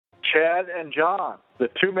Chad and John, the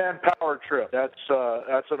two-man power trip. That's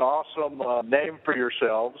an awesome name for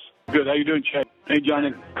yourselves. Good. How you doing, Chad? Hey,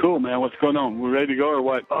 Johnny. Cool, man. What's going on? We ready to go or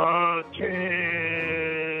what?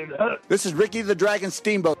 This is Ricky the Dragon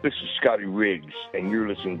Steamboat. This is Scotty Riggs, and you're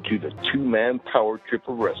listening to the two-man power trip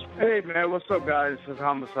of wrestling. Hey, man. What's up, guys? This is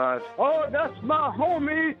Homicide. Oh, that's my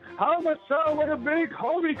homie. Homicide with a big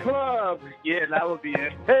homie club. Yeah, that would be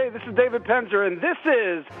it. Hey, this is David Penzer, and this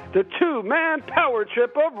is the two-man power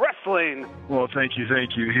trip of wrestling. Well, thank you.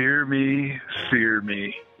 Hear me, fear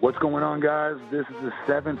me. What's going on, guys? This is the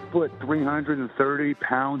 7-foot,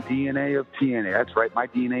 330-pound DNA of TNA. That's right, my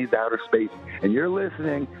DNA is outer space. And you're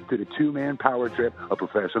listening to the two-man power trip of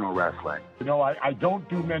professional wrestling. You know, I don't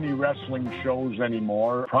do many wrestling shows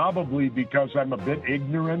anymore, probably because I'm a bit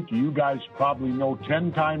ignorant. You guys probably know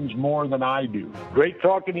 10 times more than I do. Great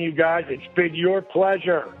talking to you guys. It's been your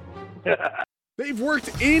pleasure. They've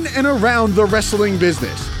worked in and around the wrestling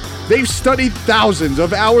business. They've studied thousands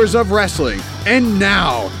of hours of wrestling, and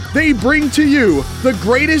now they bring to you the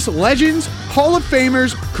greatest legends, Hall of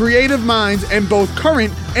Famers, creative minds, and both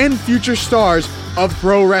current and future stars of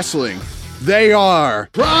pro wrestling. They are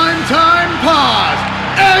Primetime Pod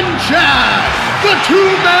and Chad, the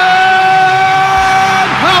two-man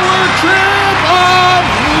power trip of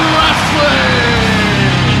wrestling.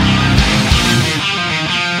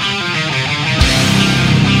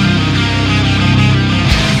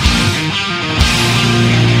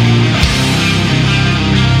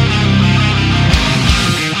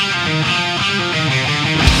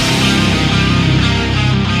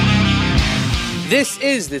 This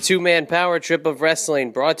is the two-man power trip of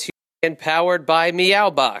wrestling, brought to you and powered by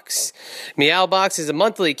Meowbox. Meowbox is a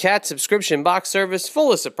monthly cat subscription box service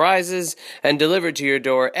full of surprises and delivered to your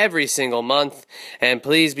door every single month. And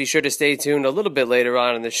please be sure to stay tuned a little bit later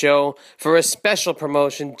on in the show for a special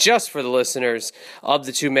promotion just for the listeners of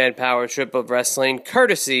the two-man power trip of wrestling,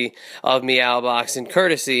 courtesy of Meowbox and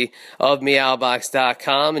courtesy of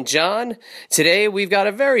Meowbox.com. And John, today we've got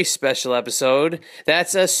a very special episode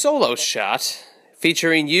that's a solo shot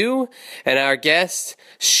featuring you and our guest,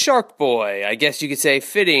 Shark Boy. I guess you could say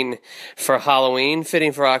fitting for Halloween,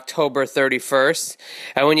 fitting for October 31st.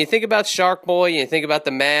 And when you think about Shark Boy, you think about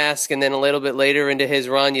the mask, and then a little bit later into his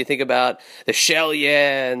run, you think about the shell,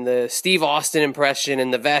 and the Steve Austin impression,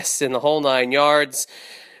 and the vest, and the whole 9 yards.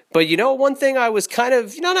 But you know, one thing I was kind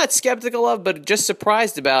of, not skeptical of, but just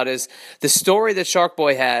surprised about is the story that Shark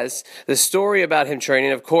Boy has, the story about him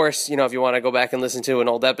training. Of course, if you want to go back and listen to an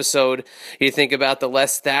old episode, you think about the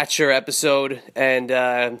Les Thatcher episode,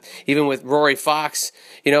 and even with Rory Fox,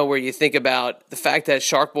 where you think about the fact that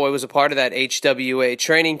Shark Boy was a part of that HWA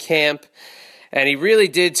training camp. And he really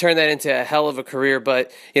did turn that into a hell of a career. But,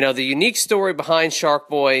 the unique story behind Shark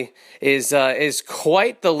Boy is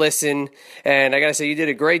quite the listen. And I got to say, you did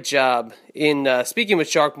a great job in speaking with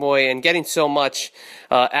Shark Boy and getting so much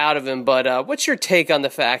out of him. But what's your take on the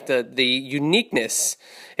fact that the uniqueness,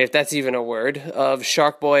 if that's even a word, of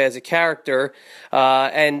Shark Boy as a character,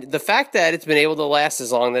 and the fact that it's been able to last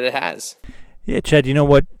as long that it has? Yeah, Chad, you know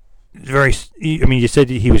what? You said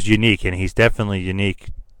he was unique, and he's definitely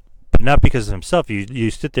unique. Not because of himself. You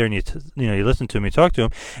sit there and you listen to him, you talk to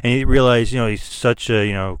him, and you realize he's such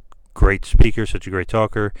a great speaker, such a great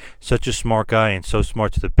talker, such a smart guy, and so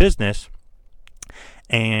smart to the business.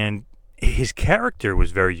 And his character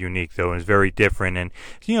was very unique, though, and was very different. And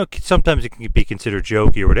sometimes it can be considered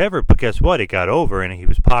jokey or whatever, but guess what? It got over, and he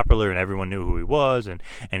was popular, and everyone knew who he was, and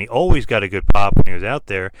he always got a good pop when he was out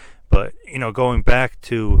there. But going back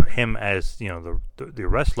to him as the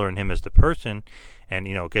wrestler and him as the person. And,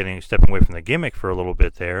 stepping away from the gimmick for a little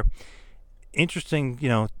bit there. Interesting,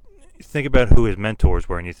 think about who his mentors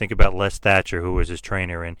were, and you think about Les Thatcher, who was his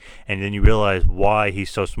trainer, and then you realize why he's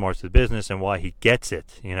so smart to the business and why he gets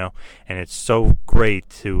it, And it's so great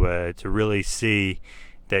to really see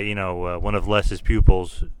that, one of Les's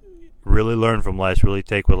pupils really learn from Les, really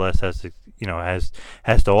take what Les has to,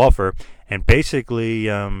 has to offer, and basically,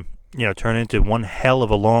 turn into one hell of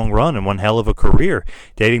a long run and one hell of a career,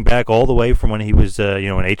 dating back all the way from when he was, in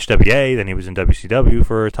HWA, then he was in WCW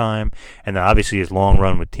for a time, and then obviously his long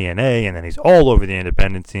run with TNA, and then he's all over the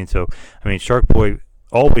independent scene. So, Shark Boy,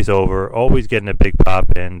 always always getting a big pop,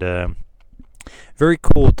 and very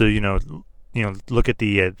cool to, look at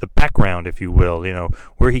the background, if you will,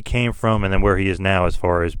 where he came from and then where he is now as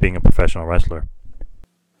far as being a professional wrestler.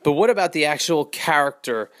 But what about the actual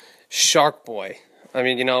character, Shark Boy?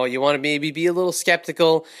 You want to maybe be a little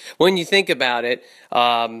skeptical when you think about it.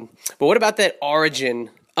 But what about that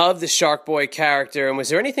origin of the Shark Boy character, and was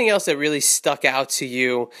there anything else that really stuck out to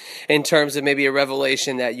you in terms of maybe a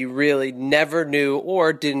revelation that you really never knew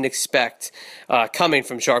or didn't expect coming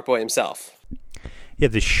from Shark Boy himself? Yeah,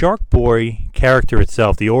 the Shark Boy character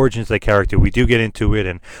itself, the origins of the character, we do get into it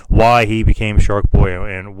and why he became Shark Boy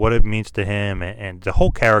and what it means to him and the whole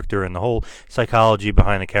character and the whole psychology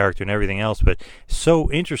behind the character and everything else. But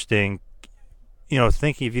so interesting, you know,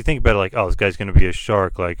 if you think about it like, oh, this guy's going to be a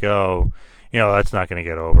shark, like, oh, you know, that's not going to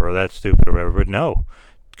get over, or that's stupid or whatever. But no,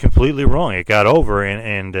 completely wrong. It got over,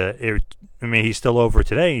 and he's still over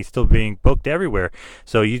today. He's still being booked everywhere.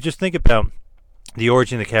 So you just think about the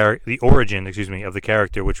origin of the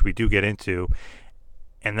character, which we do get into,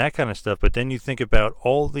 and that kind of stuff. But then you think about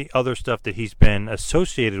all the other stuff that he's been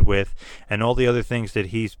associated with and all the other things that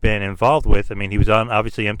he's been involved with. I mean, he was on,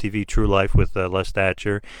 obviously, MTV True Life with Les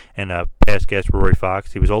Thatcher and past guest Rory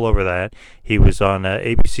Fox. He was all over that. He was on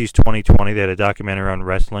ABC's 2020. They had a documentary on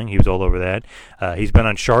wrestling. He was all over that. He's been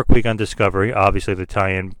on Shark Week on Discovery, obviously the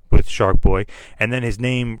tie-in with Shark Boy. And then his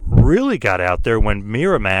name really got out there when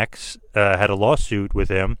Miramax had a lawsuit with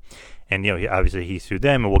him. And, you know, obviously he sued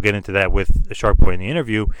them, and we'll get into that with Shark Boy in the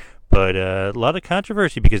interview. But a lot of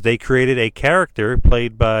controversy because they created a character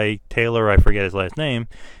played by Taylor, I forget his last name,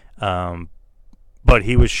 but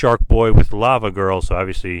he was Shark Boy with Lava Girl, so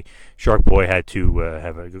obviously Shark Boy had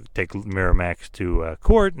to take Miramax to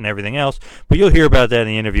court and everything else. But you'll hear about that in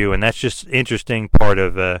the interview, and that's just interesting part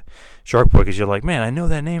of Shark Boy because you're like, man, I know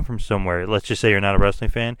that name from somewhere. Let's just say you're not a wrestling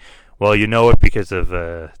fan. Well, you know it because of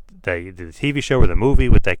the TV show or the movie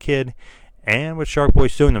with that kid, and with Shark Boy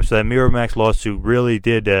suing them. So that Miramax lawsuit really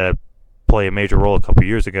did play a major role a couple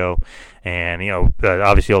years ago, and you know,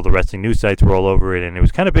 obviously all the wrestling news sites were all over it, and it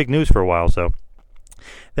was kind of big news for a while. So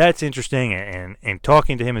that's interesting, and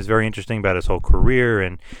talking to him is very interesting about his whole career,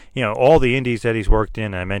 and you know, all the indies that he's worked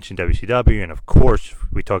in. I mentioned WCW, and of course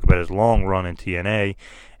we talk about his long run in TNA.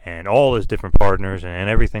 And all his different partners and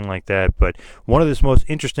everything like that. But one of his most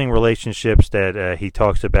interesting relationships that he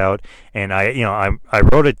talks about, and I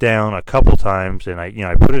wrote it down a couple times, and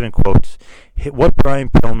I put it in quotes, what Brian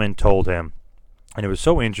Pillman told him. And it was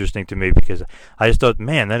so interesting to me because I just thought,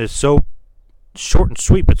 man, that is so short and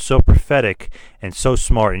sweet, but so prophetic and so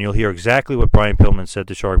smart. And you'll hear exactly what Brian Pillman said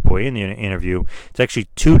to Shark Boy in the interview. It's actually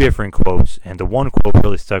two different quotes, and the one quote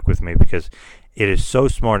really stuck with me because it is so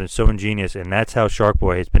smart and so ingenious, and that's how Shark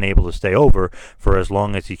Boy has been able to stay over for as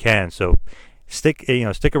long as he can. So stick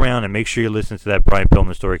around and make sure you listen to that Brian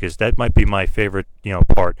Pillman story because that might be my favorite,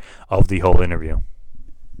 part of the whole interview.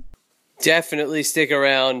 Definitely stick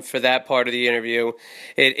around for that part of the interview.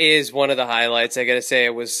 It is one of the highlights. I got to say,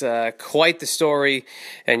 it was quite the story.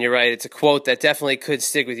 And you're right, it's a quote that definitely could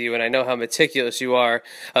stick with you. And I know how meticulous you are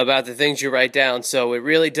about the things you write down. So it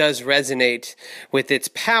really does resonate with its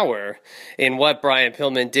power in what Brian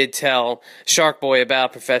Pillman did tell Shark Boy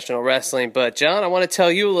about professional wrestling. But John, I want to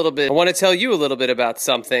tell you a little bit about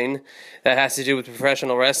something that has to do with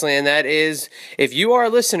professional wrestling. And that is, if you are a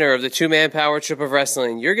listener of the Two-Man Power Trip of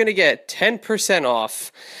Wrestling, you're going to get 10%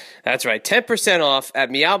 off. That's right, 10% off at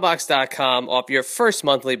meowbox.com off your first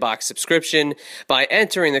monthly box subscription by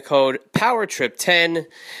entering the code POWERTRIP10.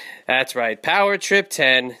 That's right,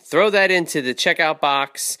 POWERTRIP10. Throw that into the checkout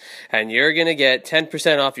box, and you're going to get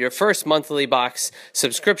 10% off your first monthly box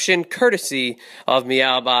subscription, courtesy of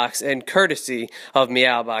Meowbox and courtesy of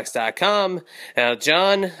Meowbox.com. Now,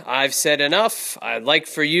 John, I've said enough. I'd like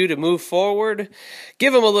for you to move forward.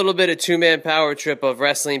 Give them a little bit of two-man power trip of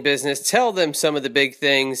wrestling business. Tell them some of the big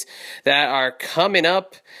things that are coming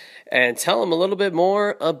up, and tell them a little bit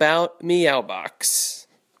more about Meowbox.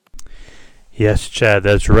 Yes, Chad,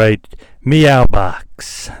 that's right.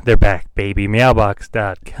 Meowbox. They're back, baby.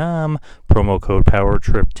 Meowbox.com. Promo code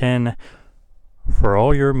POWERTRIP10 for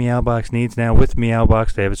all your Meowbox needs now. With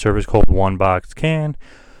Meowbox, they have a service called One Box Can.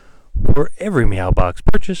 For every Meowbox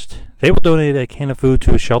purchased, they will donate a can of food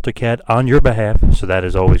to a shelter cat on your behalf, so that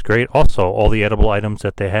is always great. Also, all the edible items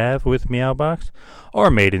that they have with Meowbox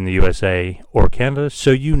are made in the USA or Canada,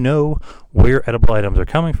 so you know where edible items are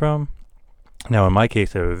coming from. Now, in my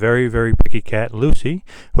case, I have a very, very picky cat, Lucy,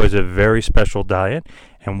 who has a very special diet,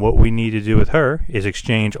 and what we need to do with her is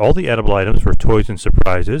exchange all the edible items for toys and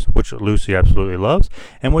surprises, which Lucy absolutely loves,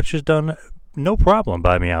 and which is done no problem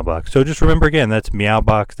by Meowbox. So just remember again, that's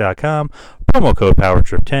meowbox.com, promo code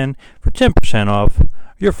POWERTRIP10 for 10% off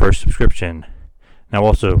your first subscription. Now,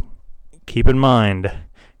 also, keep in mind,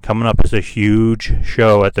 coming up is a huge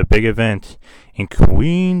show at the big event in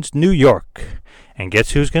Queens, New York. And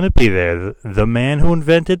guess who's going to be there? The man who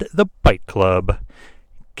invented the Bite Club,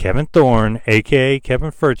 Kevin Thorne, a.k.a.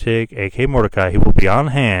 Kevin Fertig, a.k.a. Mordecai. He will be on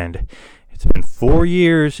hand. It's been 4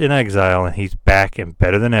 years in exile, and he's back and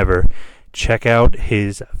better than ever. Check out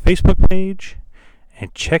his Facebook page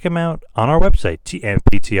and check him out on our website,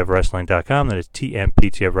 tmptofwrestling.com. That is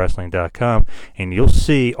tmptofwrestling.com. And you'll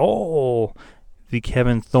see all the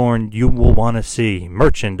Kevin Thorne you will want to see.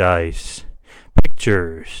 Merchandise,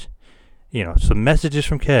 pictures, some messages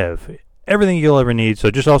from Kev. Everything you'll ever need. So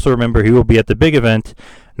just also remember, he will be at the big event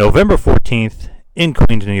November 14th in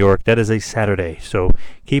Queens, New York. That is a Saturday. So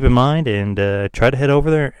keep in mind and try to head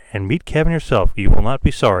over there and meet Kevin yourself. You will not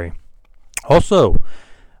be sorry. Also,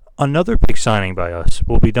 another big signing by us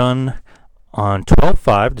will be done on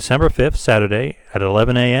 12/5, December 5th, Saturday at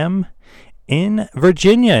 11 a.m. in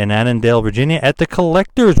Virginia, in Annandale, Virginia, at the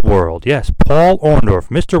Collectors World. Yes, Paul Orndorff,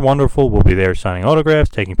 Mr. Wonderful, will be there signing autographs,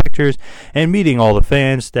 taking pictures, and meeting all the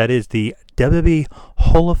fans. That is the WWE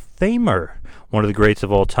Hall of Famer, one of the greats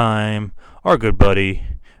of all time, our good buddy,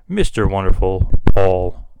 Mr. Wonderful,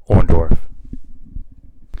 Paul Orndorff.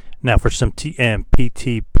 Now for some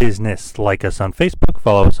TMPT business, like us on Facebook,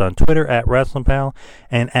 follow us on Twitter at WrestlingPal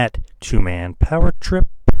and at 2Man Power Trip.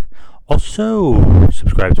 Also,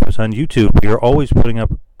 subscribe to us on YouTube. We are always putting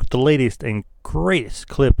up the latest and greatest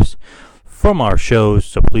clips from our shows,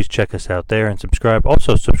 so please check us out there and subscribe.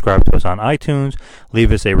 Also, subscribe to us on iTunes.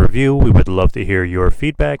 Leave us a review. We would love to hear your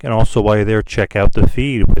feedback. And also, while you're there, check out the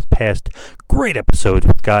feed with past great episodes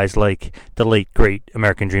with guys like the late, great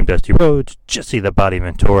American Dream Dusty Rhodes, Jesse the Body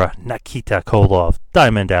Ventura, Nikita Koloff,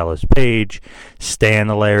 Diamond Dallas Page, Stan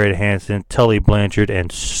the Lariat Hansen, Tully Blanchard,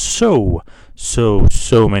 and so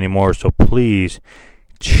many more. So please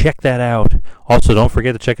check that out. Also, don't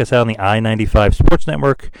forget to check us out on the I-95 Sports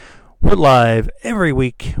Network. We're live every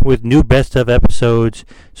week with new best of episodes,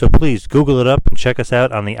 so please Google it up and check us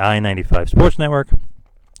out on the I-95 Sports Network.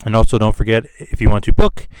 And also don't forget, if you want to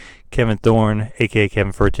book Kevin Thorne, a.k.a.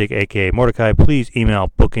 Kevin Furtick, a.k.a. Mordecai, please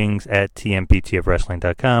email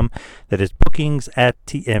bookings@tmptofwrestling.com. That is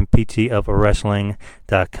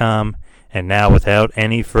bookings@tmptofwrestling.com. And now, without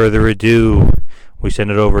any further ado, we send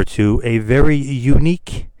it over to a very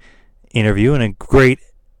unique interview and a great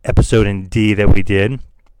episode indeed that we did.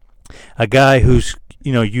 A guy whose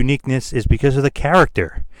uniqueness is because of the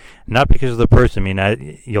character, not because of the person.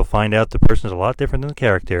 You'll find out the person is a lot different than the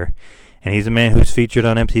character. And he's a man who's featured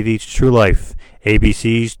on MTV's True Life,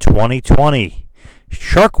 ABC's 2020,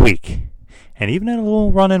 Shark Week, and even had a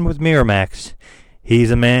little run-in with Miramax. He's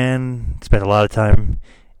a man spent a lot of time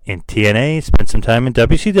in TNA, spent some time in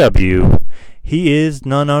WCW. He is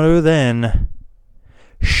none other than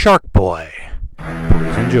Shark Boy.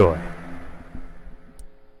 Please enjoy.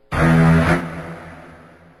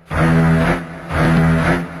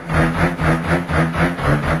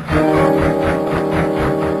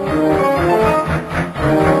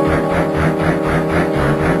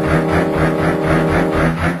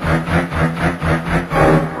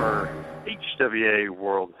 HWA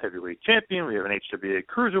World Heavyweight Champion. We have an HWA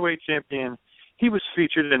Cruiserweight Champion. He was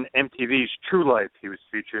featured in MTV's True Life. He was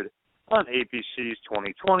featured on ABC's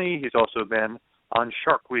 2020. He's also been on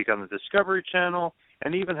Shark Week on the Discovery Channel,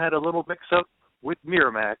 and even had a little mix-up with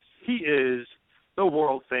Miramax. He is the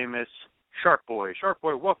world-famous Shark Boy. Shark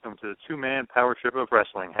Boy, welcome to the two-man power trip of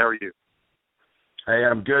wrestling. How are you? Hey,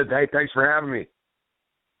 I'm good. Hey, thanks for having me.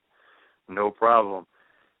 No problem.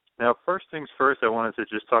 Now, first things first, I wanted to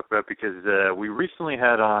just talk about, because we recently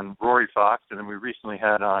had on Rory Fox, and then we recently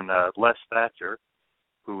had on Les Thatcher,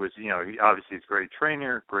 who was, he obviously is a great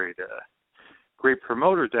trainer, great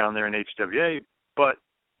promoter down there in HWA, but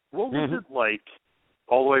what was it like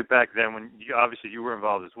all the way back then when you were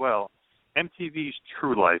involved as well, MTV's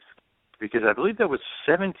True Life, because I believe that was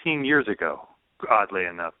 17 years ago, oddly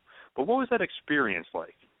enough. But what was that experience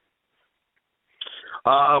like?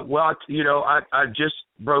 Well, I just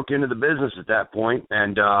broke into the business at that point,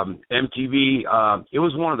 and MTV, it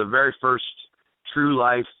was one of the very first True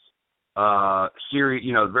Life series.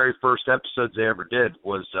 The very first episodes they ever did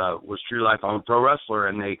was True Life. I'm a pro wrestler,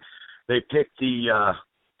 and they picked the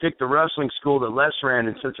wrestling school that Les ran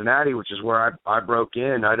in Cincinnati, which is where I broke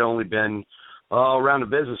in. I'd only been around the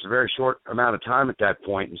business a very short amount of time at that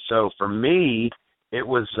point, and so for me, it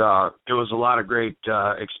was a lot of great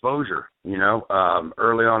exposure,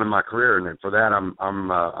 early on in my career, and for that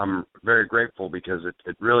I'm very grateful, because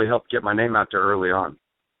it really helped get my name out there early on.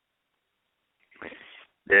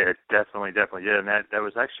 Yeah, definitely, yeah, and that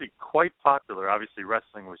was actually quite popular. Obviously,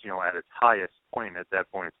 wrestling was at its highest point at that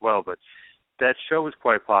point as well, but that show was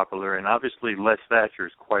quite popular, and obviously Les Thatcher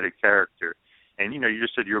is quite a character. And you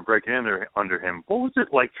just said you were breaking in under him. What was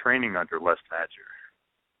it like training under Les Thatcher?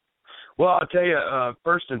 Well, I'll tell you,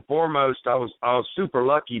 first and foremost, I was super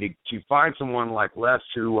lucky to find someone like Les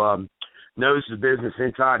who knows the business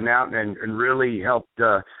inside and out, and really helped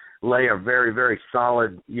lay a very, very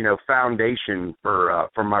solid, foundation for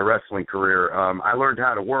my wrestling career. I learned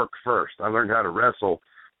how to work first. I learned how to wrestle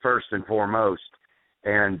first and foremost,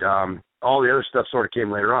 and all the other stuff sort of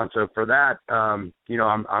came later on. So for that, I'm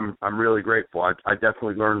really grateful. I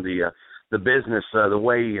definitely learned the business the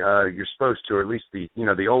way you're supposed to, or at least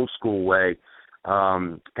the old school way.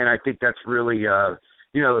 And I think that's really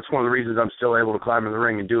that's one of the reasons I'm still able to climb in the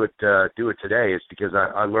ring and do it today, is because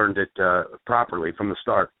I learned it properly from the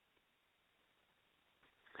start.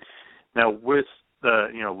 Now, with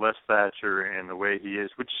Les Thatcher and the way he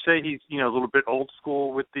is, would you say he's a little bit old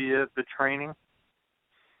school with the training?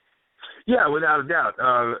 Yeah, without a doubt.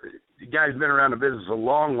 The guy's been around the business a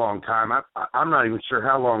long, long time. I'm not even sure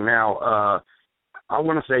how long now. I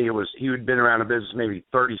want to say he had been around the business maybe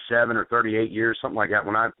 37 or 38 years, something like that,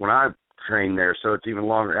 when I trained there. So it's even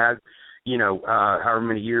longer. Add, however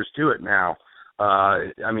many years to it now.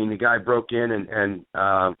 The guy broke in and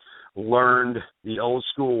learned the old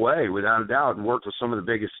school way, without a doubt, and worked with some of the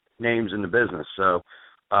biggest names in the business. So,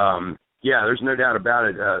 there's no doubt about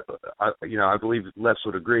it. I believe Les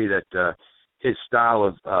would agree that his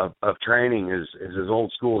style of training is as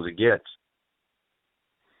old school as it gets.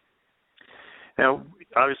 Now,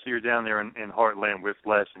 obviously, you're down there in Heartland with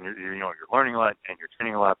Les, and you're learning a lot and you're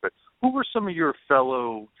training a lot. But who were some of your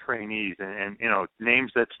fellow trainees and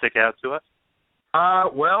names that stick out to us?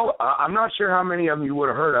 I'm not sure how many of them you would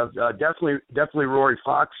have heard of. Definitely Rory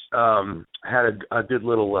Fox had a good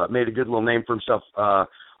little made a good little name for himself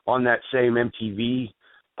on that same MTV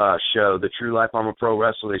show, The True Life I'm a Pro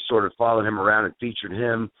Wrestler. They sort of followed him around and featured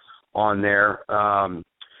him on there.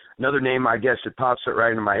 Another name, I guess, that pops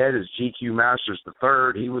right into my head is GQ Masters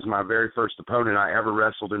III. He was my very first opponent I ever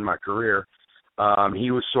wrestled in my career.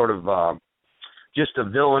 He was sort of just a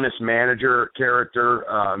villainous manager character,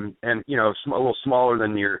 and a little smaller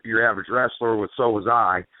than your average wrestler. So was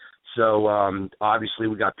I. So obviously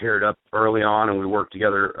we got paired up early on, and we worked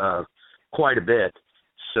together quite a bit.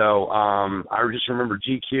 So I just remember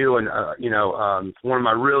GQ, and one of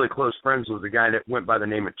my really close friends was a guy that went by the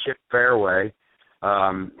name of Chip Fairway.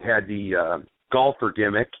 Had the golfer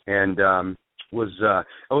gimmick, and was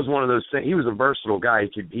one of those things. He was a versatile guy.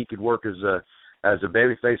 He could work as a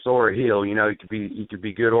babyface or a heel. He could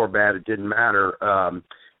be good or bad. It didn't matter.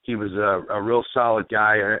 He was a real solid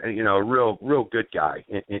guy. A real good guy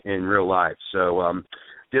in real life. So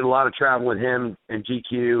did a lot of travel with him and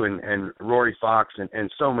GQ and Rory Fox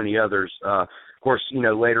and so many others. Of course,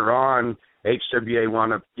 later on, HWA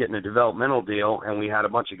wound up getting a developmental deal, and we had a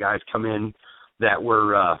bunch of guys come in that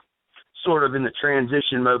were sort of in the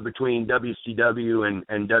transition mode between WCW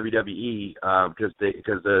and WWE because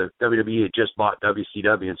the WWE had just bought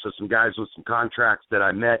WCW, and so some guys with some contracts that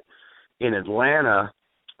I met in Atlanta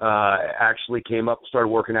actually came up and started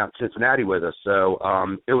working out in Cincinnati with us. So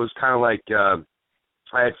it was kind of like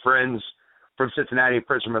I had friends from Cincinnati and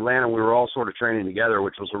friends from Atlanta. We were all sort of training together,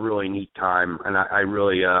 which was a really neat time, and I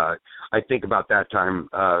really I think about that time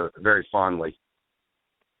very fondly.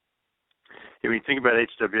 When you think about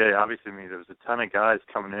HWA, obviously, there was a ton of guys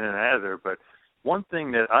coming in and out of there, but one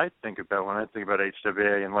thing that I think about when I think about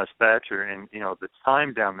HWA and Les Thatcher and, the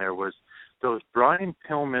time down there was those Brian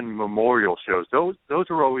Pillman memorial shows. Those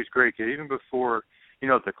were always great, even before,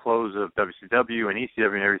 the close of WCW and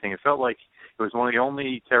ECW and everything. It felt like it was one of the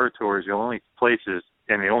only territories, the only places,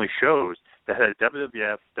 and the only shows that had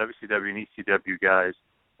WWF, WCW, and ECW guys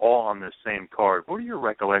all on the same card. What are your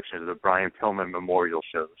recollections of the Brian Pillman memorial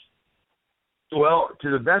shows? Well, to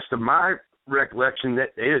the best of my recollection,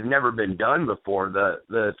 that it had never been done before.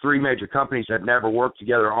 The three major companies had never worked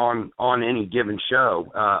together on any given show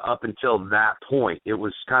up until that point. It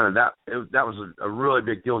was kind of that was a really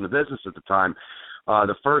big deal in the business at the time.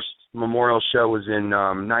 The first memorial show was in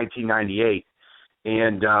 1998,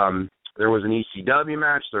 and there was an ECW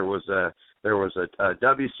match. There was a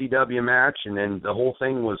WCW match, and then the whole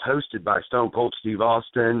thing was hosted by Stone Cold Steve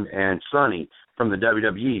Austin and Sonny from the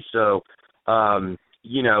WWE. So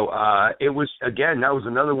it was, again, that was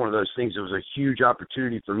another one of those things. It was a huge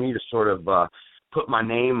opportunity for me to sort of put my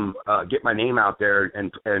name, get my name out there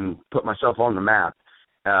and put myself on the map.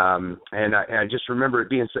 And I just remember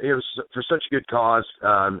it was for such a good cause.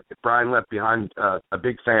 Brian left behind a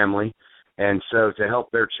big family, and so to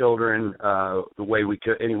help their children the way we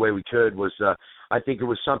could, any way we could, was I think it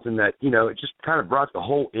was something that it just kind of brought the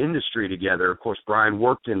whole industry together. Of course, Brian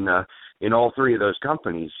worked in all three of those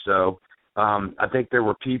companies, so. I think there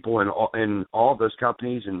were people in all of those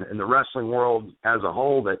companies and in the wrestling world as a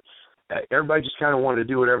whole that everybody just kind of wanted to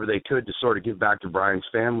do whatever they could to sort of give back to Brian's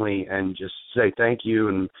family and just say thank you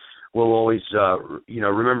and we'll always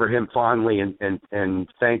remember him fondly and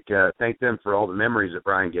thank them for all the memories that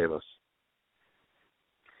Brian gave us.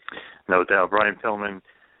 No doubt, Brian Pillman,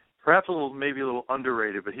 perhaps maybe a little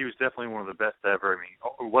underrated, but he was definitely one of the best ever. I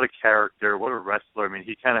mean, what a character, what a wrestler. I mean,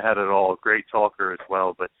 he kind of had it all. Great talker as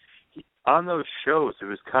well, but on those shows, it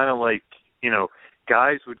was kind of like,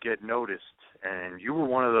 guys would get noticed, and you were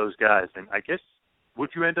one of those guys. And I guess, would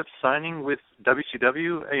you end up signing with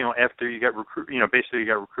WCW, after you got basically you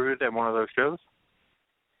got recruited at one of those shows?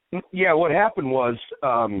 Yeah, what happened was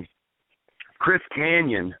Chris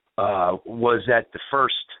Kanyon was at the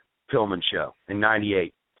first Pillman show in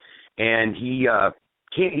 '98, and he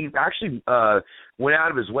actually went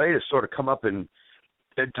out of his way to sort of come up and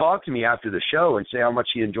talk to me after the show and say how much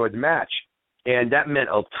he enjoyed the match, and that meant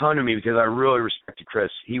a ton to me because I really respected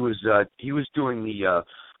Chris. He was doing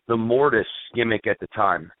the Mortis gimmick at the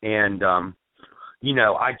time, and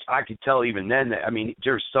I could tell even then that, I mean,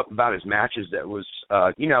 there was something about his matches that was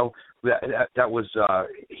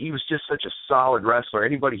he was just such a solid wrestler.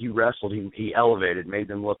 Anybody he wrestled, he elevated, made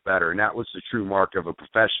them look better, and that was the true mark of a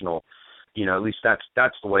professional. At least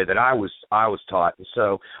that's the way that I was taught. And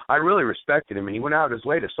so I really respected him, and he went out of his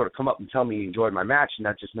way to sort of come up and tell me he enjoyed my match, and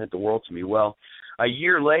that just meant the world to me. Well, a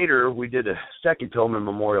year later, we did a second Pillman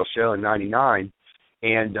Memorial show in '99,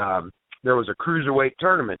 and there was a cruiserweight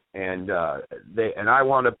tournament, and I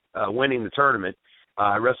wound up winning the tournament.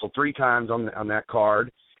 I wrestled 3 times on that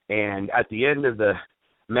card. And at the end of the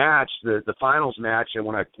match, the finals match, and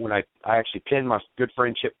when I actually pinned my good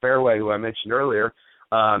friend Chip Fairway, who I mentioned earlier,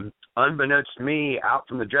 unbeknownst to me, out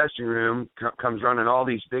from the dressing room comes running all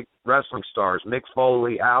these big wrestling stars: Mick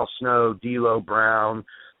Foley, Al Snow, D'Lo Brown,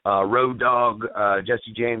 Road Dogg,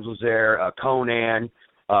 Jesse James was there, Conan.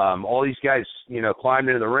 All these guys, climbed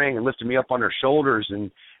into the ring and lifted me up on their shoulders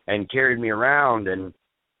and carried me around. And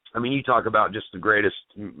I mean, you talk about just the greatest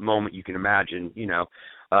moment you can imagine,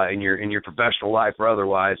 in your professional life or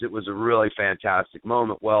otherwise. It was a really fantastic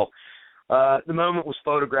moment. Well, the moment was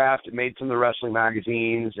photographed. It made some of the wrestling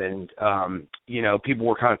magazines, and people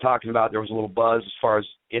were kind of talking about. There was a little buzz as far as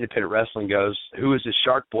independent wrestling goes. Who is this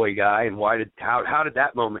Shark Boy guy, and how did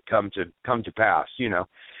that moment come to pass?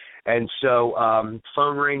 And so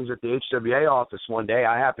phone rings at the HWA office one day.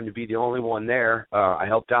 I happened to be the only one there. I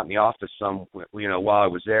helped out in the office some, while I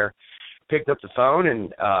was there. Picked up the phone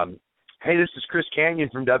and, hey, this is Chris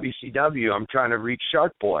Kanyon from WCW. I'm trying to reach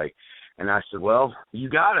Shark Boy. And I said, well, you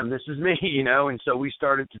got him. This is me, And so we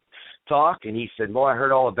started to talk, and he said, well, I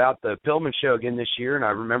heard all about the Pillman show again this year, and I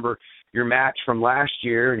remember your match from last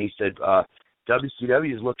year. And he said,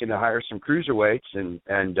 WCW is looking to hire some cruiserweights,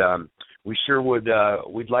 and we sure would.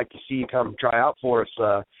 We'd like to see you come try out for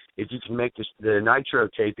us if you can make the Nitro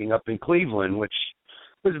taping up in Cleveland, which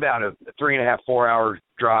was about a 3.5, 4-hour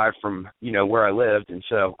drive from where I lived. And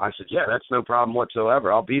so I said, yeah, that's no problem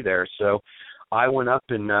whatsoever. I'll be there. So I went up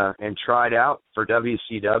and tried out for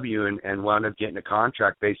WCW and wound up getting a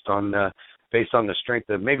contract based on the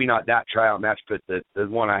strength of, maybe not that tryout match, but the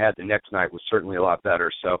one I had the next night was certainly a lot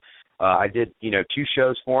better. So I did, 2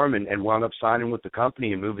 shows for him and wound up signing with the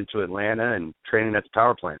company and moving to Atlanta and training at the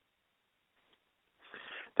power plant.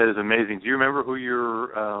 That is amazing. Do you remember who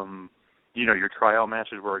your tryout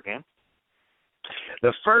matches were again?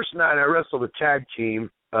 The first night I wrestled a tag team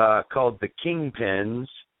called the Kingpins.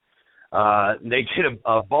 They did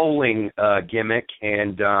a bowling gimmick,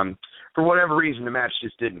 and for whatever reason, the match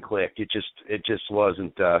just didn't click. It just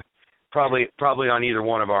wasn't. Probably on either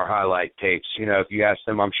one of our highlight tapes. If you ask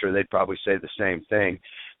them, I'm sure they'd probably say the same thing.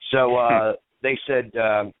 So they said,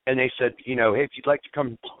 hey, if you'd like to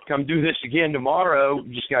come do this again tomorrow,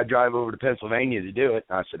 you just got to drive over to Pennsylvania to do it.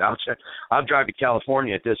 And I said, I'll drive to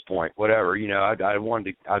California at this point, whatever. I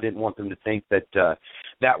didn't want them to think that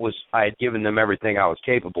I had given them everything I was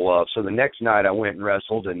capable of. So the next night I went and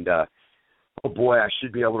wrestled, and oh boy, I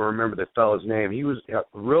should be able to remember the fellow's name. He was a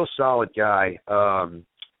real solid guy.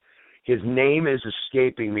 His name is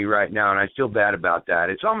escaping me right now, and I feel bad about that.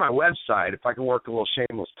 It's on my website. If I can work a little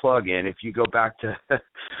shameless plug in, if you go back to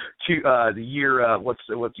the year, what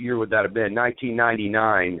year would that have been?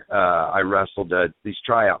 1999. I wrestled these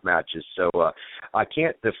tryout matches. So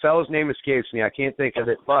the fellow's name escapes me. I can't think of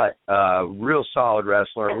it, but real solid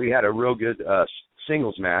wrestler. We had a real good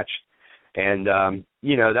singles match, and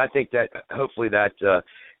I think that hopefully that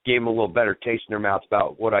gave them a little better taste in their mouth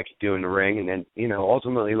about what I could do in the ring. And then,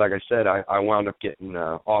 ultimately, like I said, I wound up getting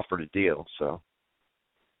offered a deal. So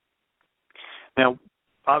now,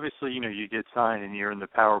 obviously, you get signed and you're in the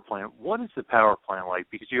power plant. What is the power plant like?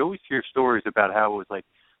 Because you always hear stories about how it was like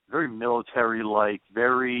very military-like,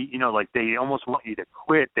 very, like they almost want you to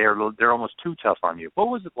quit. They're almost too tough on you. What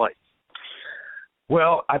was it like?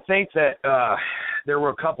 Well, I think that there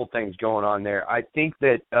were a couple things going on there. I think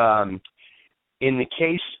that in the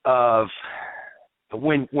case of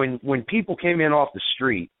when people came in off the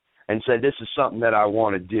street and said, this is something that I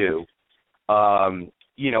want to do,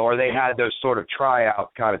 or they had those sort of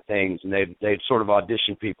tryout kind of things, and they'd sort of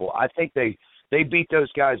audition people, I think they beat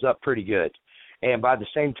those guys up pretty good. And by the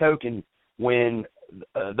same token, when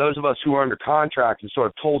those of us who were under contract and sort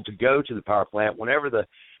of told to go to the power plant, whenever the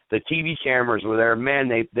TV cameras were there, man,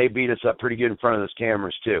 they beat us up pretty good in front of those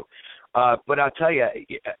cameras too. But I'll tell you,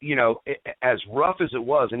 as rough as it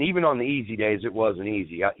was, and even on the easy days, it wasn't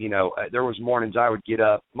easy. There was mornings I would get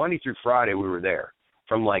up, Monday through Friday we were there,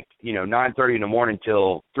 from 9:30 in the morning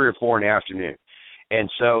till 3 or 4 in the afternoon. And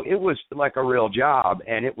so it was like a real job,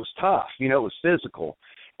 and it was tough. It was physical.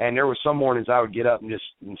 And there were some mornings I would get up and just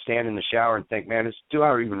stand in the shower and think, man, do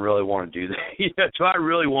I even really want to do that? Do I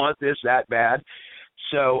really want this that bad?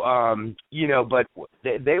 So, but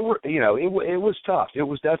they were, it was tough. It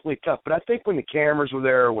was definitely tough. But I think when the cameras were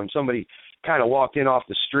there, when somebody kind of walked in off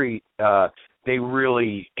the street, they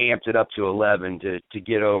really amped it up to 11 to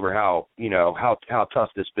get over how tough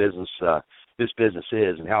this business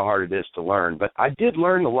is and how hard it is to learn. But I did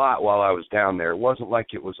learn a lot while I was down there. It wasn't like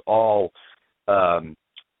it was all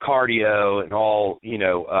cardio and all,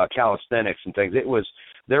 calisthenics and things.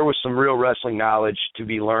 There was some real wrestling knowledge to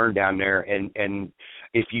be learned down there, and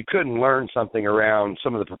if you couldn't learn something around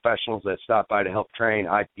some of the professionals that stopped by to help train,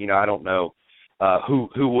 I don't know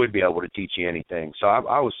who would be able to teach you anything. So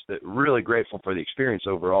I was really grateful for the experience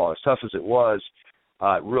overall. As tough as it was,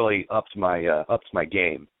 it really upped my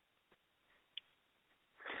game.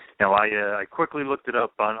 Now I quickly looked it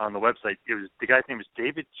up on the website. It was the guy's name was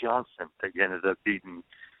David Johnson that you ended up beating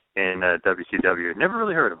in WCW. Never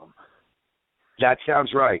really heard of him. That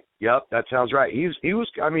sounds right. Yep, that sounds right. He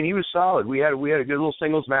was solid. We had a good little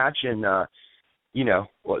singles match, and the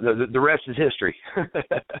rest is history.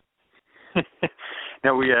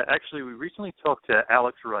 Now we recently talked to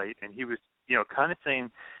Alex Wright, and he was kind of saying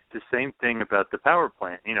the same thing about the power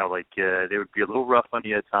plant. They would be a little rough on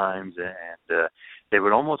you at times, and they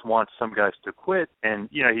would almost want some guys to quit, and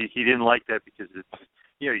he didn't like that because it's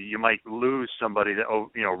you might lose somebody that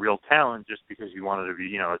real talent just because you wanted to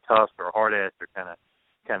be a tough or hard ass or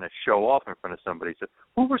kind of show off in front of somebody. So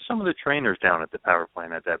who were some of the trainers down at the power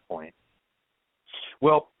plant at that point?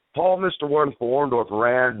 Well, Paul Mr. Warndorf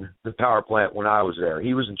ran the power plant when I was there.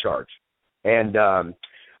 He was in charge, and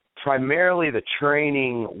primarily the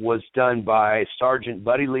training was done by Sergeant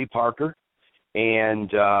Buddy Lee Parker,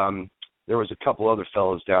 and there was a couple other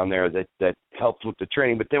fellows down there that helped with the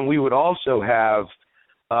training. But then we would also have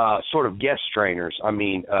sort of guest trainers.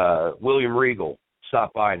 William Regal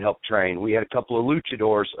stopped by and helped train. We had a couple of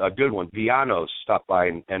luchadors, a good one, Villanos, stopped by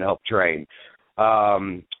and helped train.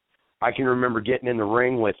 I can remember getting in the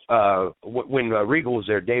ring with, when Regal was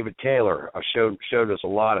there, David Taylor showed us a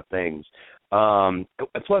lot of things.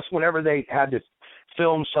 Plus, whenever they had to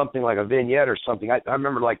film something like a vignette or something, I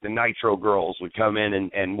remember like the Nitro Girls would come in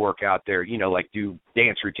and work out there, do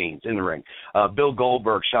dance routines in the ring. Bill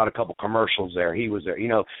Goldberg shot a couple commercials there. He was there.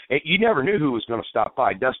 You never knew who was going to stop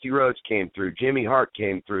by. Dusty Rhodes came through. Jimmy Hart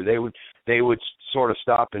came through. They would sort of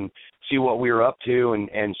stop and see what we were up to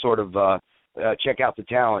and sort of check out the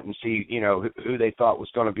talent and see, who they thought was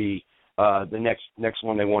going to be the next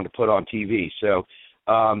one they wanted to put on TV. So,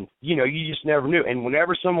 you just never knew. And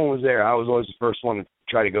whenever someone was there, I was always the first one to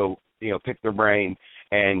try to go, pick their brain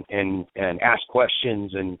and ask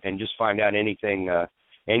questions and just find out anything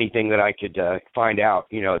that I could find out,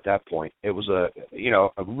 at that point. It was a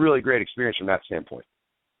really great experience from that standpoint.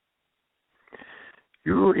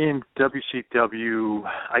 You were in WCW,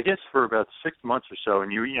 I guess, for about 6 months or so,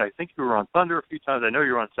 and I think you were on Thunder a few times. I know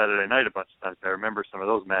you were on Saturday Night a bunch of times. I remember some of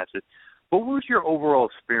those matches. What was your overall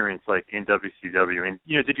experience like in WCW? And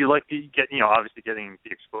did you like to get obviously getting the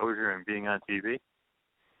exposure and being on TV?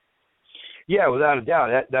 Yeah, without a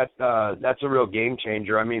doubt, that's a real game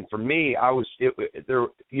changer. For me,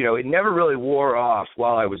 it never really wore off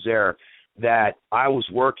while I was there that I was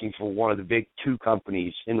working for one of the big two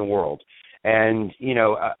companies in the world. And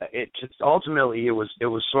it just ultimately it was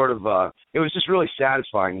sort of it was just really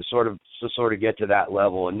satisfying to sort of get to that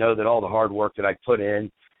level and know that all the hard work that I put in,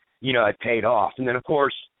 it paid off. And then of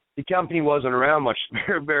course the company wasn't around much,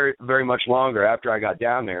 very, very much longer after I got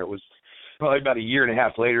down there. It was probably about a year and a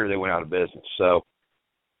half later they went out of business. So,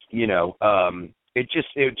 it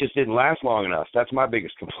just didn't last long enough. That's my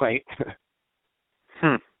biggest complaint.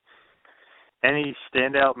 Any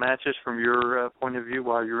standout matches from your point of view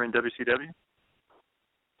while you were in WCW?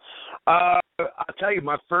 I'll tell you,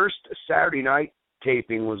 my first Saturday night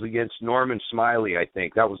taping was against Norman Smiley, I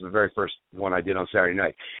think. That was the very first one I did on Saturday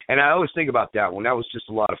night. And I always think about that one. That was just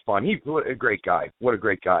a lot of fun. What a great guy. What a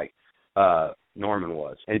great guy Norman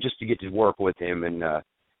was. And just to get to work with him and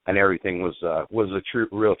everything was a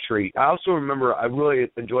real treat. I also remember I really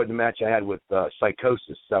enjoyed the match I had with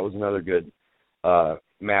Psychosis. That was another good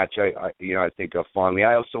match I think of fondly.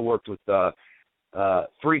 I also worked with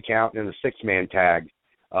 3 Count in the 6-man tag,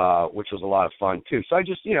 which was a lot of fun too. So I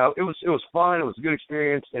just, it was fun. It was a good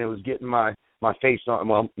experience, and it was getting my face on,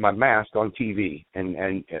 well, my mask on TV,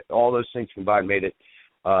 and all those things combined made it,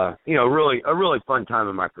 really a really fun time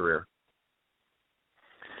in my career.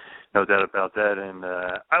 No doubt about that, and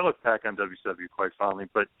I look back on WCW quite fondly,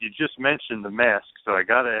 but you just mentioned the mask, so I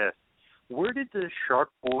got to ask, where did the Shark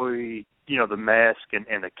Boy, the mask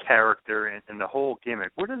and the character and the whole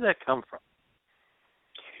gimmick, where did that come from?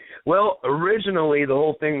 Well, originally the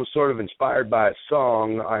whole thing was sort of inspired by a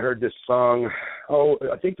song. I heard this song,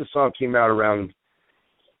 I think the song came out around,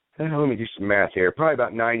 let me do some math here, probably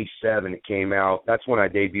about 97 it came out. That's when I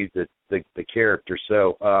debuted the character.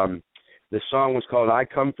 So the song was called I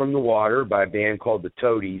Come From the Water by a band called the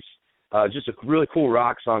Toadies. Just a really cool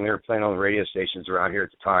rock song they were playing on the radio stations around here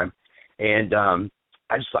at the time. And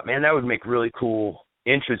I just thought, man, that would make really cool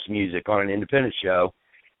entrance music on an independent show.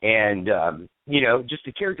 And, just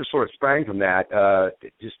the character sort of sprang from that.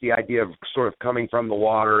 Just the idea of sort of coming from the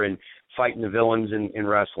water and fighting the villains in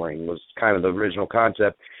wrestling was kind of the original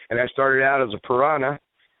concept. And I started out as a piranha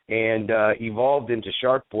and evolved into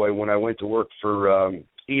Shark Boy when I went to work for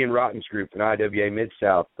Ian Rotten's group in IWA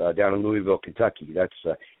Mid-South down in Louisville, Kentucky.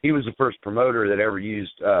 He was the first promoter that ever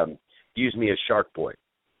used me as Shark Boy.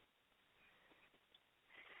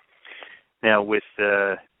 Now, with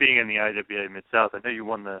being in the IWA Mid-South, I know you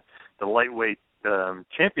won the lightweight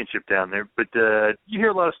championship down there, but you hear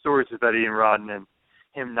a lot of stories about Ian Rotten and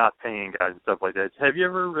him not paying guys and stuff like that. Have you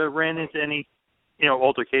ever ran into any,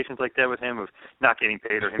 altercations like that with him of not getting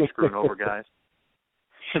paid or him screwing over guys?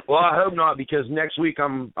 Well, I hope not, because next week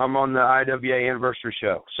I'm on the IWA anniversary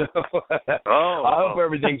show, so I hope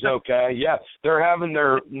everything's okay. Yeah, they're having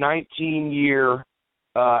their 19-year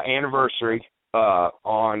anniversary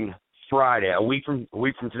on Friday, a week from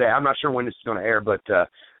today. I'm not sure when this is going to air, but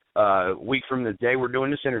a week from the day we're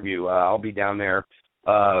doing this interview, I'll be down there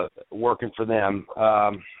working for them.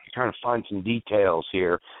 Trying to find some details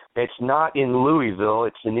here. It's not in Louisville;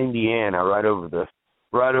 it's in Indiana, right over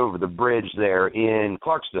the bridge there in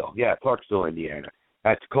Clarksville. Yeah, Clarksville, Indiana.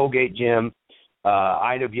 At the Colgate Gym.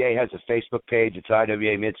 IWA has a Facebook page. It's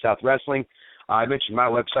IWA Mid-South Wrestling. I mentioned my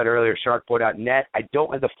website earlier, sharkboy.net.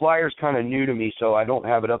 The flyer's kind of new to me, so I don't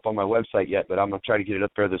have it up on my website yet, but I'm going to try to get it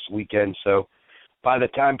up there this weekend. So by the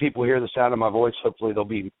time people hear the sound of my voice, hopefully there'll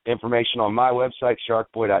be information on my website,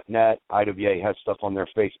 sharkboy.net. IWA has stuff on their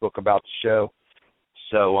Facebook about the show.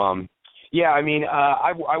 So, I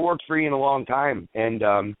worked for Ian a long time, and,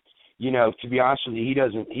 to be honest with you,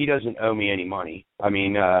 he doesn't owe me any money. I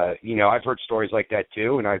mean, I've heard stories like that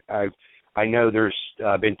too, and I know there's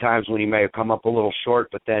been times when he may have come up a little short,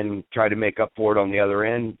 but then tried to make up for it on the other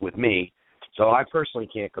end with me. So I personally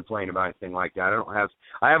can't complain about anything like that.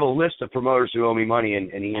 I have a list of promoters who owe me money,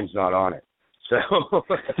 and Ian's not on it. So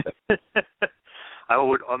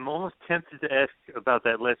I'm almost tempted to ask about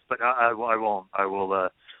that list, but I won't. I will.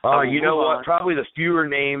 You know what? Probably the fewer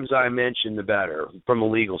names I mention, the better, from a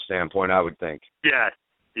legal standpoint, I would think. Yeah,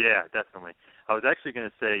 definitely. I was actually going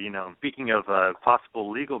to say, speaking of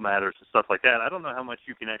possible legal matters and stuff like that, I don't know how much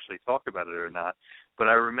you can actually talk about it or not, but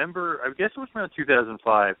I remember, I guess it was around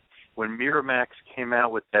 2005, when Miramax came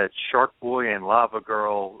out with that Shark Boy and Lava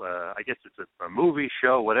Girl, I guess it's a movie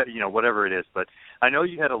show, whatever it is, but I know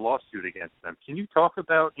you had a lawsuit against them. Can you talk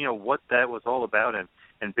about, what that was all about and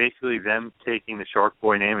basically them taking the Shark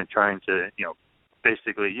Boy name and trying to,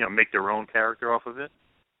 basically, make their own character off of it?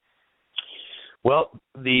 Well,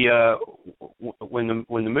 when the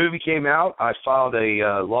movie came out, I filed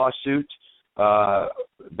a lawsuit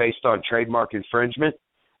based on trademark infringement.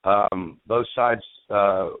 Both sides,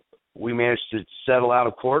 we managed to settle out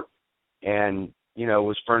of court, and it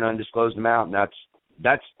was for an undisclosed amount. And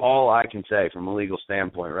that's all I can say from a legal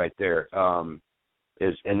standpoint, right there. And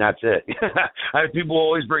that's it. People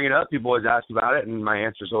always bring it up. People always ask about it, and my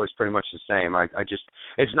answer is always pretty much the same.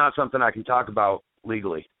 It's not something I can talk about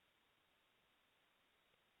legally.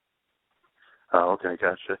 Oh, okay,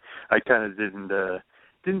 gotcha. I kind of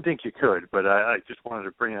didn't think you could, but I just wanted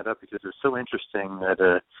to bring that up because it was so interesting that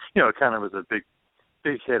it kind of was a big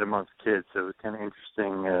hit amongst kids. So it was kind of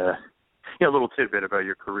interesting, a little tidbit about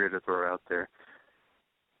your career to throw out there.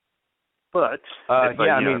 But it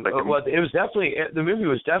was definitely, the movie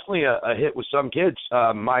was definitely a hit with some kids.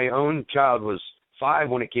 My own child was 5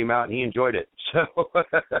 when it came out, and he enjoyed it.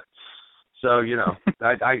 So, you know,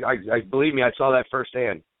 I believe me, I saw that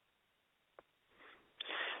firsthand.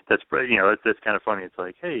 That's kind of funny. It's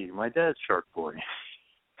like, hey, my dad's Shark Boy.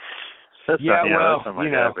 That's yeah, not, well, that's not my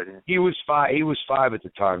you know, dad, but, yeah. he was 5. He was 5 at the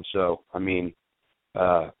time, so I mean,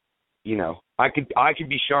 you know, I could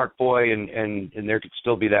be Shark Boy, and there could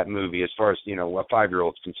still be that movie as far as, you know, a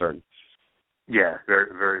 5-year-old's concerned. Yeah,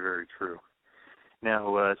 very, very, very true.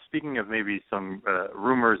 Now, speaking of maybe some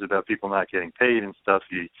rumors about people not getting paid and stuff,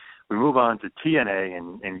 we move on to TNA,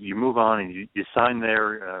 and you move on and you sign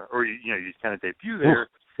there, or you kind of debut there.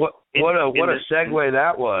 What a segue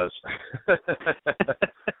that was.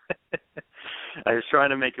 I was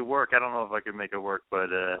trying to make it work. I don't know if I could make it work, but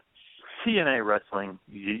TNA Wrestling,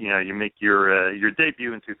 you make your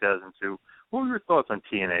debut in 2002. What were your thoughts on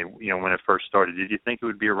TNA, when it first started? Did you think it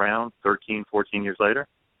would be around 13, 14 years later?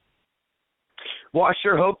 Well, I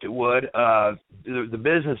sure hoped it would. The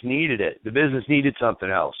business needed it. The business needed something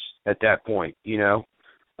else at that point, you know.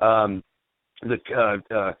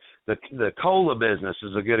 The cola business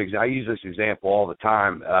is a good example. I use this example all the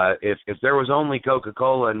time. If there was only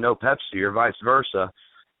Coca-Cola and no Pepsi, or vice versa,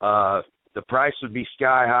 the price would be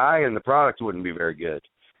sky high and the product wouldn't be very good.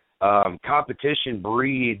 Competition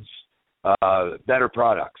breeds better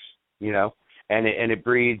products, you know, and it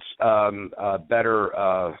breeds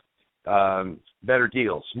better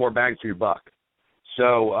deals, more bang for your buck.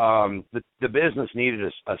 So the business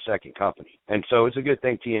needed a second company, and so it's a good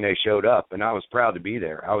thing TNA showed up, and I was proud to be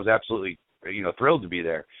there. I was absolutely, thrilled to be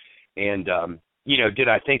there. And did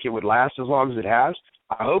I think it would last as long as it has?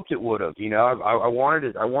 I hoped it would have. I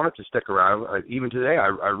wanted to stick around. Even today,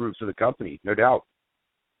 I root for the company, no doubt.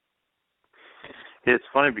 It's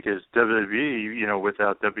funny because WWE,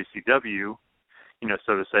 without WCW,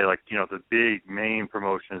 so to say, like, the big main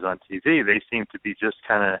promotions on TV, they seem to be just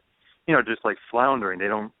kind of, just like floundering. They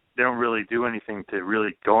don't really do anything to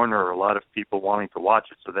really garner a lot of people wanting to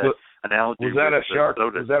watch it. So that analogy was that a shark?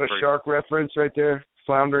 Was that a shark reference right there?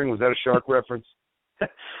 Floundering? Was that a shark reference?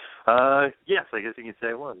 Yes, I guess you could say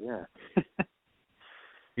it was. Yeah.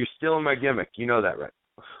 You're stealing my gimmick. You know that, right?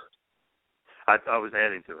 I was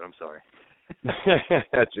adding to it. I'm sorry.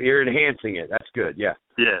 You're enhancing it. That's good. Yeah.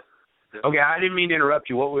 Yeah. Okay, I didn't mean to interrupt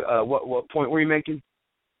you. What point were you making?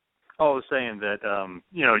 Oh, I was saying that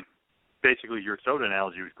basically your soda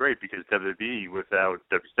analogy was great because WWE without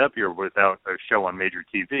WCW or without a show on major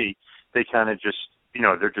TV, they kind of just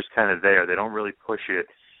they're just kind of there. They don't really push it.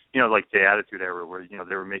 Like the Attitude Era where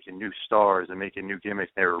they were making new stars and making new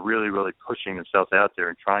gimmicks. They were really, really pushing themselves out there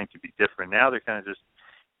and trying to be different. Now they're kind of just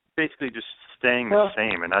basically just staying the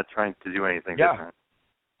same and not trying to do anything different.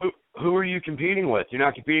 Who are you competing with? You're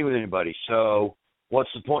not competing with anybody. So what's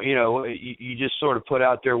the point? You just sort of put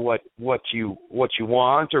out there what you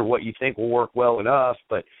want or what you think will work well enough,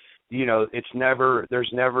 but there's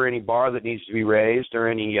never any bar that needs to be raised or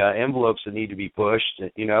any envelopes that need to be pushed.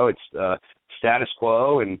 It's status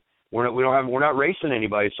quo, and we're not racing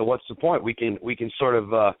anybody. So what's the point? We can sort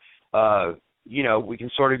of we can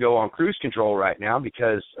sort of go on cruise control right now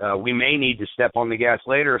because we may need to step on the gas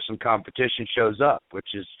later if some competition shows up, which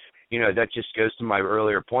is, that just goes to my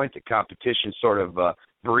earlier point that competition sort of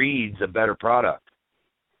breeds a better product.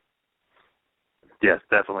 Yes,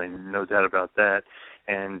 definitely. No doubt about that.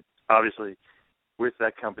 And obviously with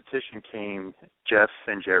that competition came Jeff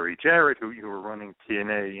and Jerry Jarrett, who you were running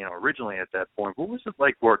TNA, originally at that point. What was it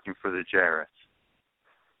like working for the Jarretts?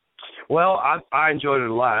 Well, I enjoyed it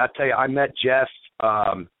a lot. I tell you, I met Jeff,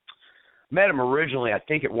 met him originally, I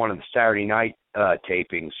think, at one of the Saturday night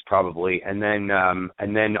tapings, probably, and then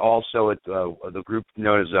also at the group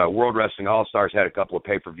known as World Wrestling All Stars had a couple of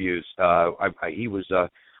pay-per-views. He was a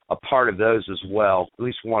part of those as well, at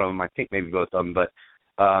least one of them. I think maybe both of them, but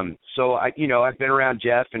so I've been around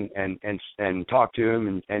Jeff and talked to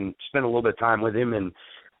him and spent a little bit of time with him, and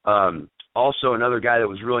also another guy that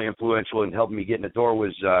was really influential in helping me get in the door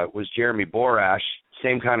was Jeremy Borash.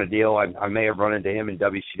 Same kind of deal. I may have run into him in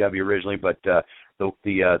WCW originally, but the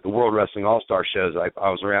World Wrestling All Star shows, I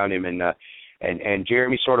was around him, and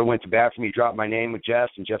Jeremy sort of went to bat for me, dropped my name with Jeff,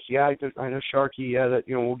 and Jeff said, yeah, I know Sharky, that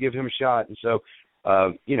we'll give him a shot, and so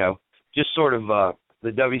just sort of the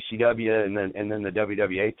WCW and then the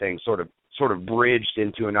WWA thing sort of bridged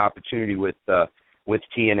into an opportunity with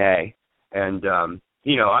TNA, and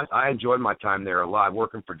I enjoyed my time there a lot.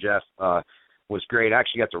 Working for Jeff was great. I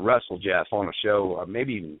actually got to wrestle Jeff on a show,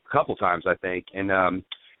 maybe even a couple times, I think. And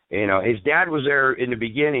his dad was there in the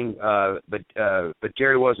beginning, but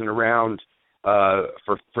Jerry wasn't around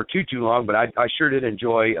for too long. But I sure did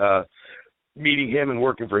enjoy meeting him and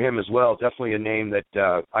working for him as well. Definitely a name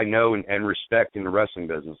that I know and respect in the wrestling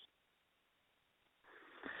business.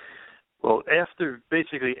 Well, after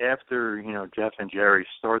Jeff and Jerry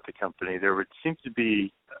start the company, there would seem to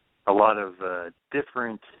be a lot of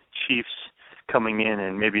different chiefs coming in,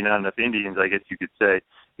 and maybe not enough Indians, I guess you could say,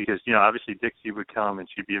 because obviously Dixie would come and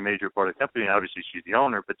she'd be a major part of the company. And obviously, she's the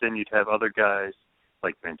owner, but then you'd have other guys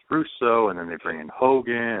like Vince Russo, and then they bring in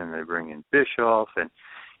Hogan, and they bring in Bischoff. And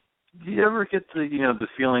do you ever get the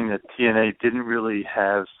feeling that TNA didn't really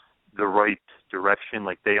have the right direction?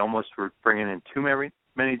 Like they almost were bringing in too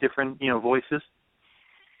many different voices?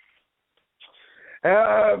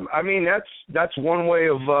 I mean, that's one way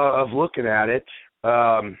of looking at it.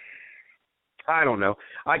 I don't know.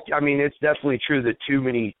 I mean, it's definitely true that too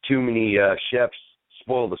many chefs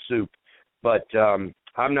spoil the soup, but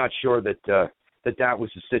I'm not sure that that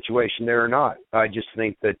was the situation there or not. I just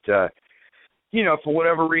think that for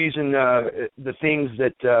whatever reason, the things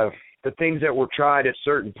that were tried at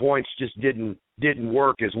certain points just didn't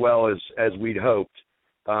work as well as we'd hoped.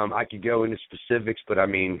 I could go into specifics, but I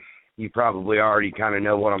mean, you probably already kind of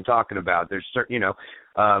know what I'm talking about. There's certain,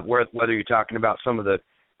 whether you're talking about some of the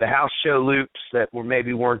house show loops that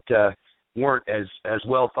weren't as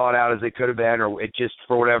well thought out as they could have been, or it just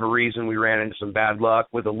for whatever reason we ran into some bad luck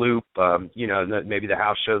with a loop. Maybe the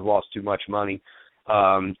house shows lost too much money.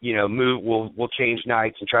 We'll change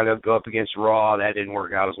nights and try to go up against Raw. That didn't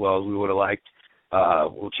work out as well as we would have liked.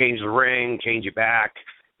 We'll change the ring, change it back.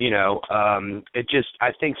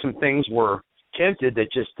 I think some things were tempted that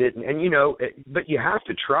just didn't, and but you have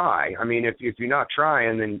to try. I mean, if you're not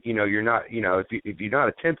trying, then you're not. If you're not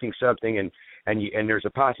attempting something and there's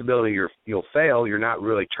a possibility you'll fail, you're not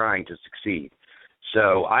really trying to succeed.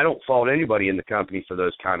 So I don't fault anybody in the company for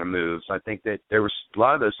those kind of moves. I think that there was a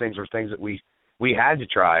lot of those things were things that we had to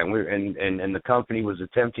try, and the company was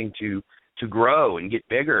attempting to grow and get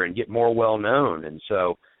bigger and get more well known, and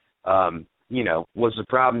so was the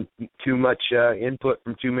problem too much input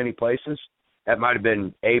from too many places? That might have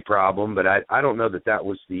been a problem, but I don't know that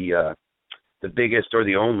was the biggest or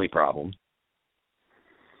the only problem.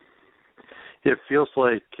 It feels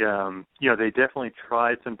like they definitely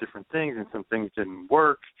tried some different things, and some things didn't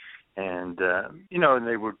work, and and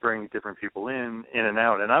they would bring different people in and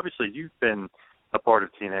out. And obviously, you've been a part of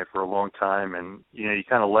TNA for a long time, and you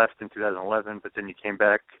kind of left in 2011, but then you came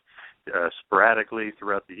back sporadically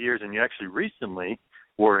throughout the years, and you actually recently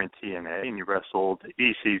were in TNA and you wrestled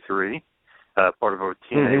EC3. Part of a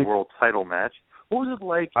TNA World Title match. What was it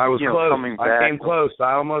like? I was close. Coming back? I came close.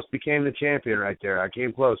 I almost became the champion right there. I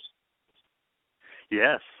came close.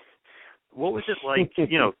 Yes. What was it like?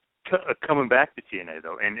 Coming back to TNA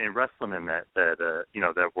though, and wrestling in that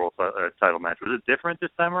World Title match. Was it different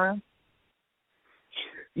this time around?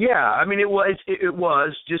 Yeah, I mean it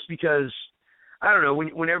was just because I don't know.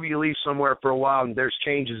 Whenever you leave somewhere for a while and there's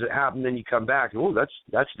changes that happen, then you come back. Oh,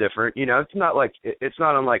 that's different. It's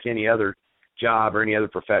not unlike any other job or any other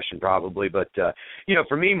profession probably, but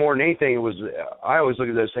for me more than anything, it was I always look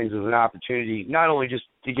at those things as an opportunity, not only just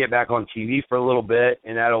to get back on TV for a little bit,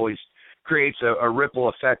 and that always creates a ripple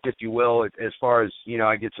effect, if you will, as far as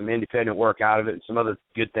I get some independent work out of it and some other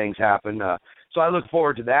good things happen. So I look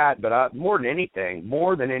forward to that, but more than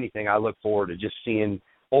anything, I look forward to just seeing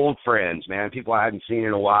old friends, man, people I hadn't seen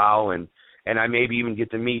in a while, and I maybe even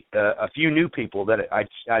get to meet a few new people that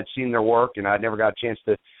I'd seen their work and I'd never got a chance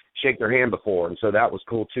to shake their hand before, and so that was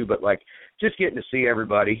cool too. But just getting to see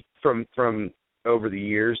everybody from over the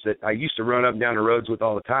years that I used to run up and down the roads with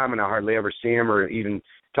all the time, and I hardly ever see them or even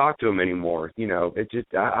talk to them anymore.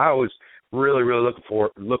 I always really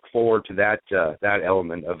look forward to that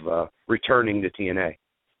element of returning to TNA.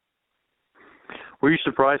 Were you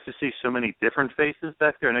surprised to see so many different faces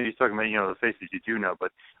back there? I know you're talking about the faces you do know,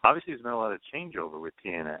 but obviously there's been a lot of changeover with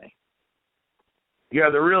TNA. Yeah,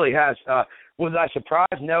 there really has. Was I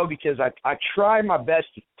surprised? No, because I try my best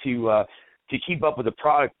to keep up with the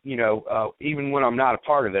product. Even when I'm not a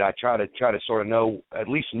part of it, I try to sort of at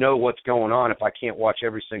least know what's going on. If I can't watch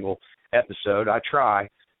every single episode, I try.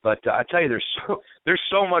 But I tell you, there's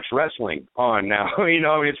so much wrestling on now.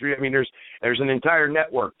 There's an entire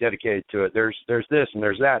network dedicated to it. There's this and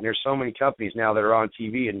there's that, and there's so many companies now that are on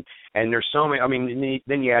TV, and there's so many.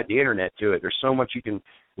 Then you add the internet to it. There's so much you can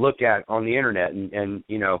look at on the internet, and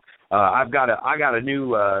I got a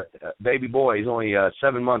new baby boy. He's only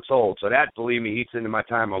 7 months old, so that, believe me, eats into my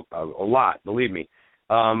time a lot. Believe me.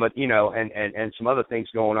 But and some other things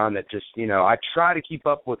going on that just I try to keep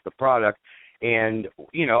up with the product. And,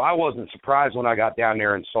 I wasn't surprised when I got down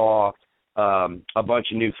there and saw a bunch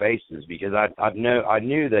of new faces, because I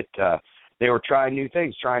knew that they were trying new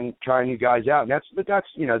things, trying new guys out. And that's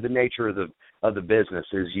the nature of the business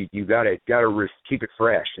is you got to keep it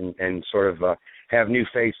fresh and sort of have new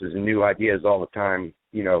faces and new ideas all the time,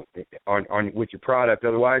 you know, on with your product.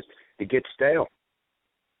 Otherwise, it gets stale.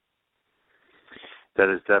 That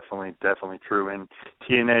is definitely true. And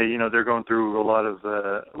TNA, you know, they're going through a lot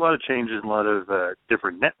of changes, a lot of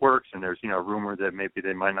different networks, and there's, you know, rumor that maybe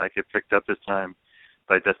they might not get picked up this time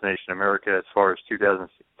by Destination America as far as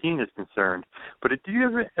 2016 is concerned. But do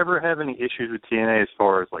you ever have any issues with TNA as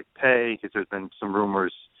far as like pay? Because there's been some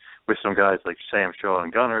rumors with some guys like Sam Shaw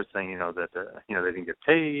and Gunner saying, you know, that you know, they didn't get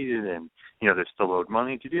paid and, you know, they're still owed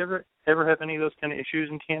money. Did you ever have any of those kind of issues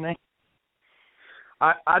in TNA?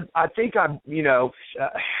 I think you know,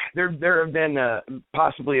 there have been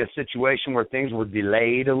possibly a situation where things were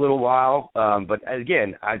delayed a little while. But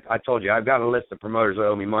again, I told you, I've got a list of promoters that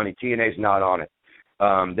owe me money. TNA's not on it.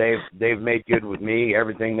 They've made good with me.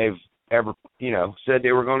 Everything they've ever, you know, said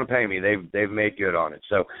they were going to pay me, they've made good on it.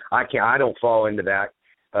 So I don't fall into that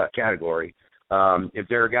category. If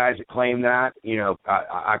there are guys that claim that, you know,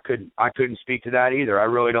 I couldn't speak to that either. I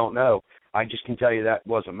really don't know. I just can tell you that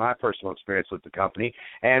wasn't my personal experience with the company.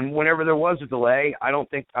 And whenever there was a delay, I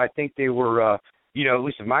think they were, you know, at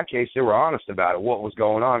least in my case, they were honest about it, what was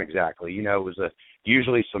going on exactly. You know, it was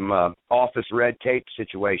usually some office red tape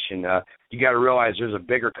situation. You got to realize there's a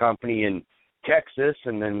bigger company in Texas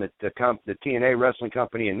and then the TNA wrestling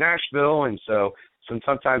company in Nashville. And so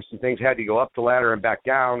sometimes some things had to go up the ladder and back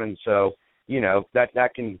down. And so, you know,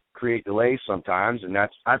 that can create delays sometimes. And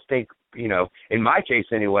that's, I think, you know, in my case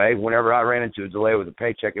anyway, whenever I ran into a delay with a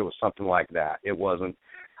paycheck, it was something like that. It wasn't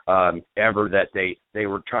ever that they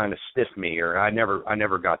were trying to stiff me, or I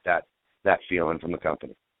never got that feeling from the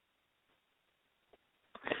company.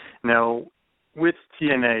 Now, with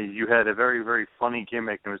TNA, you had a very, very funny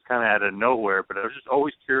gimmick, and it was kind of out of nowhere, but I was just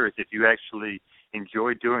always curious if you actually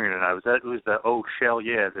enjoyed doing it. And it was the "Oh, Shell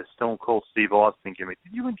Yeah," the Stone Cold Steve Austin gimmick.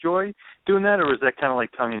 Did you enjoy doing that, or was that kind of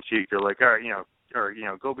like tongue-in-cheek? You're like, all right, you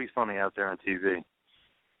know, go be funny out there on TV?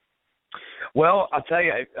 Well, I'll tell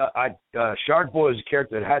you, Shark Boy was a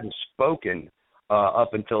character that hadn't spoken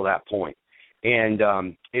up until that point. And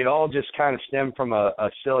it all just kind of stemmed from a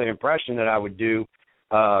silly impression that I would do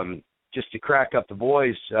just to crack up the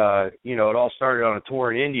boys. You know, it all started on a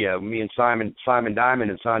tour in India, me and Simon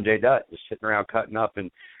Diamond and Sanjay Dutt just sitting around cutting up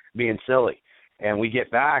and being silly. And we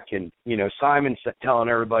get back, and, you know, Simon's telling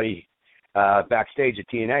everybody backstage at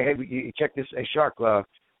TNA, hey, you check this, hey, Shark,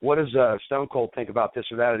 what does Stone Cold think about this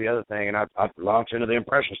or that or the other thing? And I'd launch into the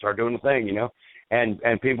impression, start doing the thing, you know, and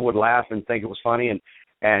people would laugh and think it was funny.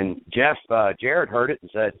 And Jeff Jarrett heard it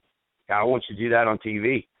and said, I want you to do that on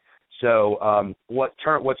TV. So what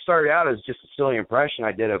started out as just a silly impression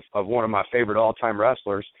I did of one of my favorite all-time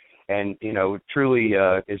wrestlers, and, you know, truly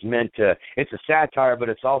is meant to, it's a satire, but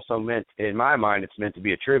it's also meant, in my mind, it's meant to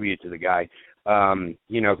be a tribute to the guy.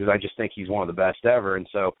 You know, because I just think he's one of the best ever. And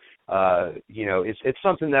so, you know, it's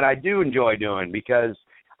something that I do enjoy doing, because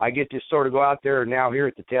I get to sort of go out there now here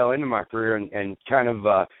at the tail end of my career and kind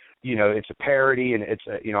of, you know, it's a parody, and it's,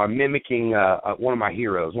 you know, I'm mimicking one of my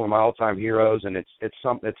heroes, one of my all-time heroes, and it's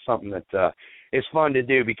something that is fun to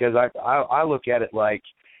do, because I look at it like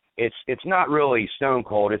it's not really Stone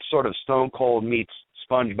Cold. It's sort of Stone Cold meets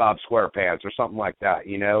SpongeBob SquarePants or something like that.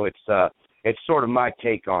 You know, it's sort of my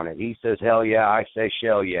take on it. He says, hell yeah, I say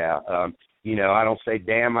shell yeah. You know, I don't say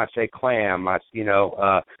damn, I say clam. It's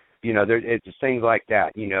things like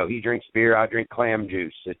that. You know, he drinks beer, I drink clam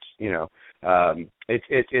juice. It's, you know,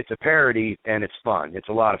 it's a parody, and it's fun. It's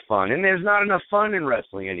a lot of fun. And there's not enough fun in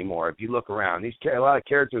wrestling anymore. If you look around, a lot of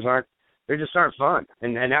characters just aren't fun.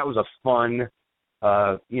 And that was a fun,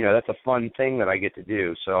 you know, that's a fun thing that I get to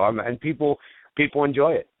do. So and people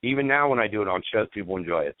enjoy it. Even now when I do it on shows, people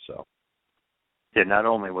enjoy it. So. Yeah, not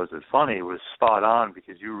only was it funny, it was spot on,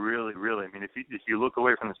 because you really, really, I mean, if you look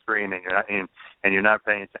away from the screen and you're not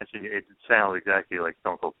paying attention, it sounds exactly like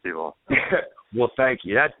Stone Cold Steve Austin. Well, thank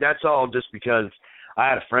you. That's all just because I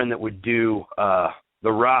had a friend that would do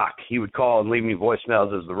The Rock. He would call and leave me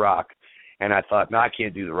voicemails as The Rock, and I thought, no, I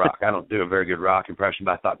can't do The Rock. I don't do a very good Rock impression,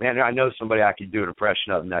 but I thought, man, I know somebody I could do an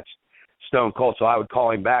impression of, and that's Stone Cold. So I would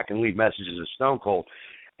call him back and leave messages as Stone Cold.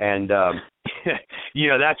 And, you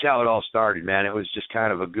know, that's how it all started, man. It was just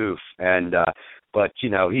kind of a goof. And, but, you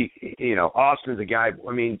know, Austin's a guy,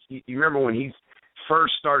 I mean, you remember when he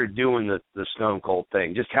first started doing the Stone Cold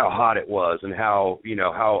thing, just how hot it was, and how, you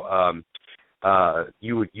know, how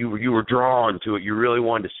you were drawn to it. You really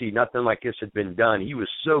wanted to see. Nothing like this had been done. He was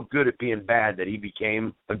so good at being bad that he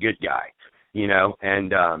became a good guy, you know,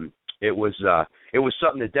 and it was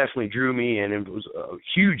something that definitely drew me, and it was a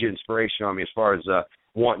huge inspiration on me as far as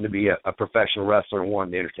wanting to be a professional wrestler and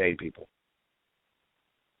wanting to entertain people.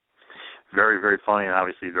 very, very funny and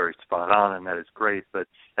obviously very spot on, and that is great. But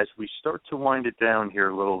as we start to wind it down here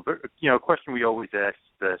a little, a question we always ask,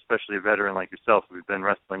 especially a veteran like yourself who's been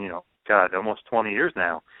wrestling, almost 20 years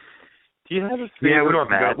now. Do you have a favorite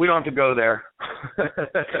match? We don't have to go there.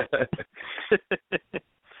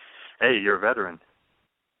 Hey, you're a veteran.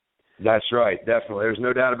 That's right, definitely. There's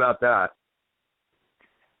no doubt about that.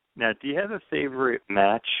 Now, do you have a favorite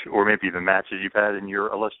match, or maybe the matches you've had in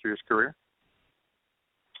your illustrious career?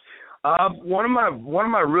 One of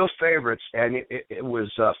my real favorites, and it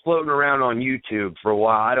was floating around on YouTube for a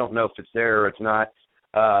while. I don't know if it's there or it's not.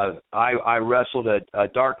 I wrestled a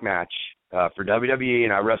dark match for WWE,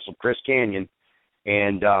 and I wrestled Chris Kanyon,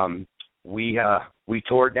 and we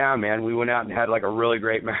tore it down, man. We went out and had like a really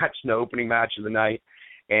great match, the opening match of the night,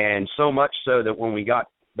 and so much so that when we got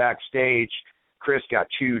backstage, Chris got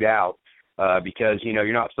chewed out because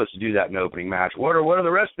you're not supposed to do that in an opening match. What are the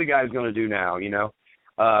rest of the guys going to do now?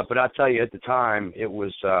 But I tell you, at the time, it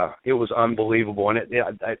was unbelievable, and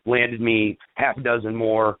it landed me half a dozen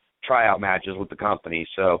more tryout matches with the company.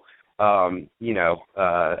 So, I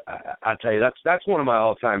tell you, that's one of my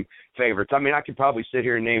all-time favorites. I mean, I could probably sit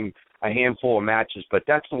here and name a handful of matches, but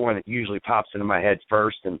that's the one that usually pops into my head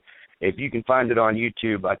first. And if you can find it on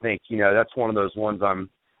YouTube, I think that's one of those ones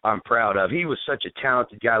I'm proud of. He was such a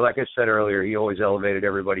talented guy. Like I said earlier, he always elevated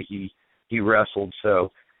everybody he wrestled.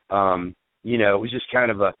 So. It was just kind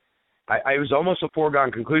of it was almost a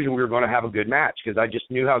foregone conclusion we were going to have a good match because I just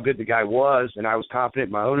knew how good the guy was, and I was confident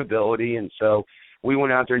in my own ability, and so we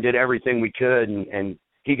went out there and did everything we could, and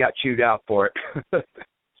he got chewed out for it.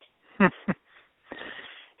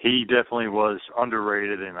 He definitely was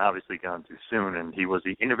underrated and obviously gone too soon, and he was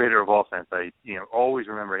the innovator of offense. I always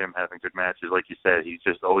remember him having good matches. Like you said, he's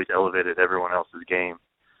just always elevated everyone else's game.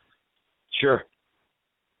 Sure.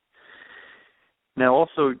 Now,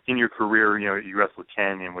 also in your career, you wrestled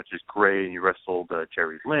Kanyon, which is great. You wrestled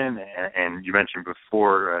Jerry Lynn, and you mentioned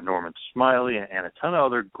before Norman Smiley, and a ton of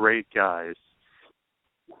other great guys.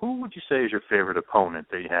 Who would you say is your favorite opponent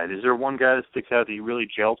that you had? Is there one guy that sticks out that you really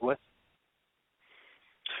gelled with?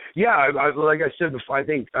 Yeah, like I said before, I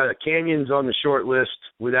think Kanyon's on the short list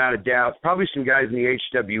without a doubt. Probably some guys in the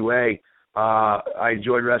HWA. I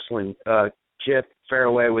enjoyed wrestling Chip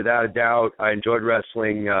Fairway without a doubt. I enjoyed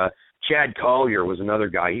wrestling Chad Collier was another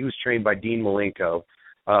guy. He was trained by Dean Malenko.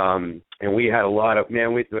 And we had a lot of,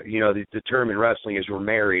 the term in wrestling is we're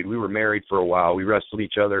married. We were married for a while. We wrestled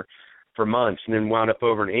each other for months and then wound up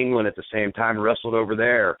over in England at the same time and wrestled over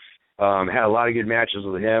there. Had a lot of good matches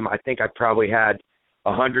with him. I think I probably had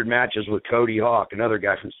 100 matches with Cody Hawk, another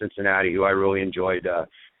guy from Cincinnati who I really enjoyed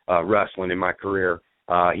wrestling in my career.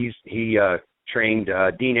 He trained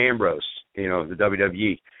Dean Ambrose, the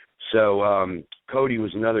WWE. So Cody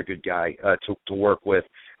was another good guy to work with.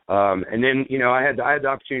 And then, I had the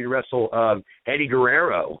opportunity to wrestle Eddie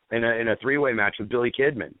Guerrero in a three-way match with Billy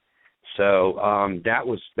Kidman. So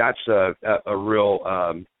that's a real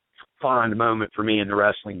fond moment for me in the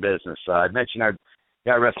wrestling business. I mentioned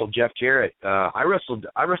I wrestled Jeff Jarrett. I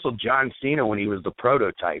wrestled John Cena when he was the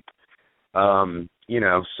prototype. So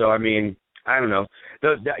I mean, I don't know.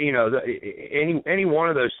 Any one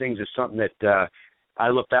of those things is something that I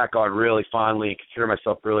look back on really fondly and consider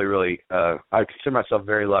myself I consider myself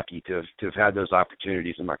very lucky to have had those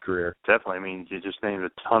opportunities in my career. Definitely. I mean, you just named a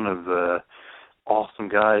ton of awesome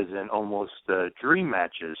guys and almost dream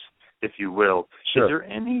matches, if you will. Sure. Is there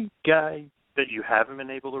any guy that you haven't been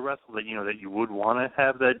able to wrestle that you would want to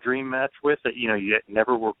have that dream match with that you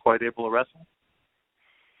never were quite able to wrestle?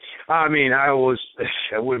 I mean,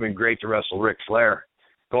 it would have been great to wrestle Ric Flair.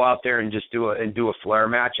 Go out there and just do a Flair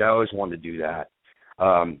match. I always wanted to do that.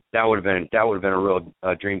 That would have been a real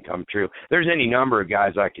dream come true. There's any number of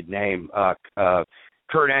guys I could name.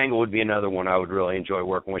 Kurt Angle would be another one I would really enjoy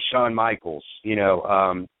working with. Shawn Michaels,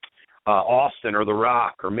 Austin or The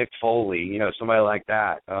Rock or Mick Foley, somebody like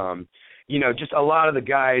that. Just a lot of the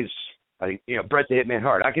guys. I think Bret the Hitman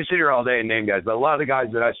Hart. I can sit here all day and name guys, but a lot of the guys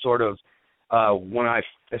that I sort of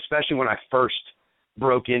especially when I first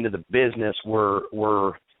broke into the business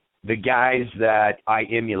were the guys that I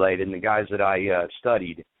emulated and the guys that I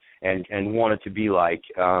studied and wanted to be like.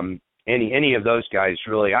 Any of those guys,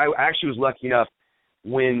 really. I actually was lucky enough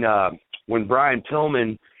when Brian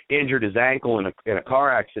Pillman injured his ankle in a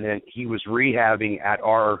car accident, he was rehabbing at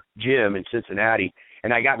our gym in Cincinnati,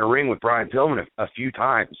 and I got in a ring with Brian Pillman a few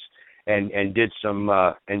times and did some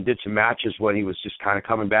matches when he was just kind of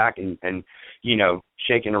coming back and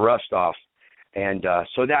shaking the rust off. And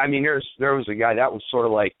so that, I mean, there was a guy that was sort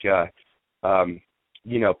of like,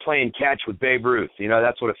 playing catch with Babe Ruth.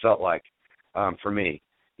 That's what it felt like for me.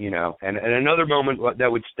 And another moment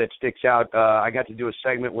that sticks out, I got to do a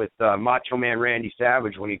segment with Macho Man Randy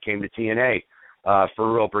Savage when he came to TNA for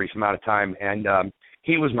a real brief amount of time, and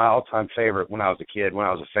he was my all-time favorite when I was a kid, when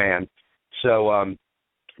I was a fan. So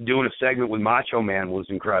doing a segment with Macho Man was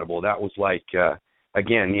incredible. That was like,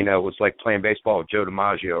 again, it was like playing baseball with Joe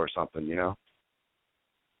DiMaggio or something,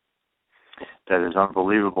 That is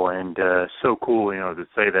unbelievable and so cool, to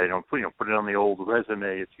say that, put it on the old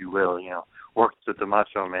resume, if you will, worked with the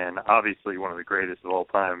Macho Man, obviously one of the greatest of all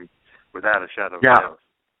time, without a shadow of a doubt.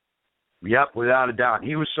 Yep, without a doubt.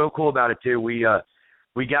 He was so cool about it, too. We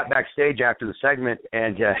got backstage after the segment,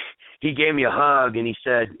 and he gave me a hug, and he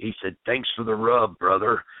said, "Thanks for the rub,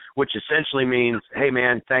 brother," which essentially means, "Hey,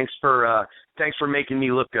 man, thanks for making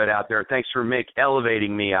me look good out there. Thanks for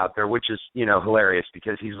elevating me out there," which is, hilarious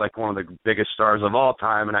because he's like one of the biggest stars of all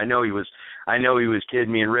time, and I know he was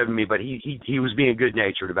kidding me and ribbing me, but he was being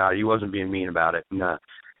good-natured about it. He wasn't being mean about it,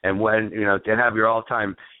 and when to have your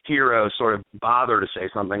all-time hero sort of bother to say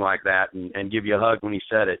something like that and give you a hug when he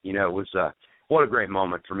said it, it was what a great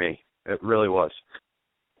moment for me. It really was.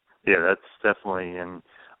 Yeah, that's definitely an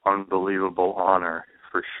unbelievable honor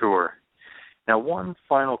for sure. Now, one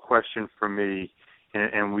final question for me,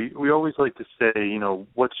 and we always like to say,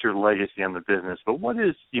 what's your legacy on the business, but what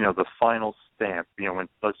is, the final stamp? When,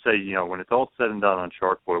 let's say, when it's all said and done on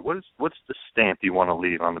Shark Boy, what's the stamp you want to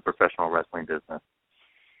leave on the professional wrestling business?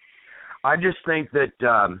 I just think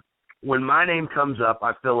that when my name comes up,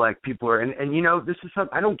 I feel like people are, and this is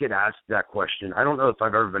something, I don't get asked that question. I don't know if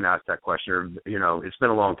I've ever been asked that question, or, it's been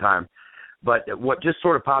a long time. But what just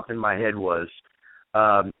sort of popped in my head was,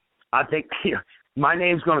 I think my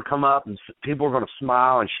name's going to come up and people are going to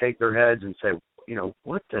smile and shake their heads and say,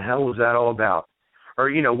 what the hell was that all about? Or,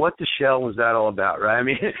 what the shell was that all about, right? I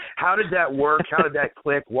mean, how did that work? How did that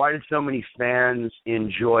click? Why did so many fans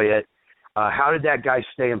enjoy it? How did that guy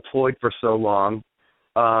stay employed for so long?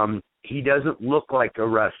 He doesn't look like a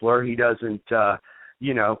wrestler. He doesn't,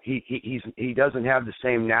 he doesn't have the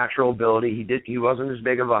same natural ability. He wasn't as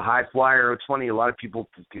big of a high flyer. It's funny, a lot of people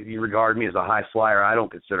regard me as a high flyer. I don't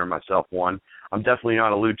consider myself one. I'm definitely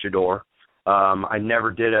not a luchador. I never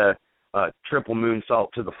did a triple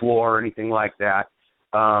moonsault to the floor or anything like that.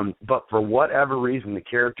 But for whatever reason, the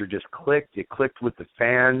character just clicked. It clicked with the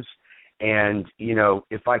fans. And,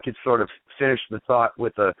 if I could sort of finish the thought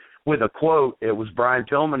with a quote, it was Brian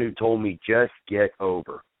Pillman who told me, just get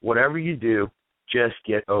over. Whatever you do, just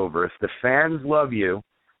get over. If the fans love you,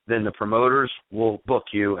 then the promoters will book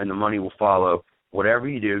you and the money will follow. Whatever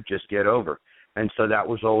you do, just get over. And so that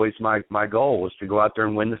was always my goal, was to go out there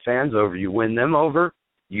and win the fans over. You win them over,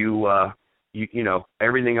 you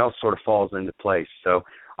everything else sort of falls into place. So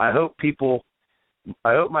I hope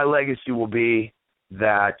my legacy will be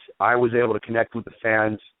that I was able to connect with the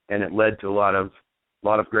fans, and it led to a lot of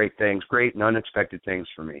great things, great and unexpected things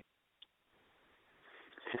for me.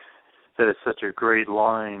 That is such a great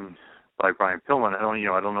line by Brian Pillman. I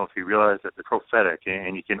don't know if you realize that it's prophetic,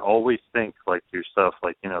 and you can always think like to yourself,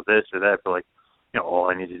 like, this or that, but like, all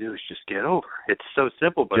I need to do is just get over. It's so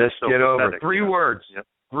simple, but just it's so get prophetic. Over. Three words. Yep.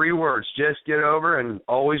 3 words. Just get over, and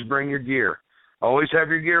always bring your gear. Always have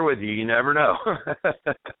your gear with you. You never know.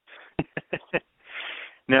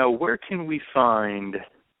 Now, where can we find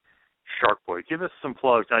Shark Boy? Give us some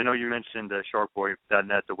plugs. I know you mentioned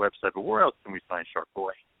sharkboy.net, the website, but where else can we find Shark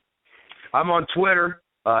Boy? I'm on Twitter.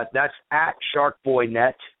 That's at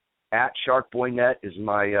SharkBoyNet. At SharkBoyNet is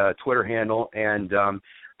my Twitter handle, and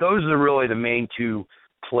those are really the main 2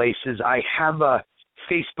 places. I have a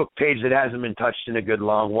Facebook page that hasn't been touched in a good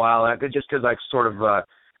long while, just because I've sort of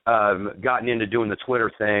gotten into doing the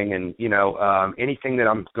Twitter thing, and anything that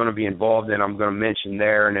I'm going to be involved in, I'm going to mention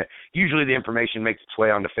there, and usually the information makes its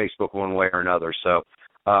way onto Facebook one way or another. So,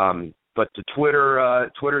 but the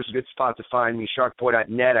Twitter's a good spot to find me.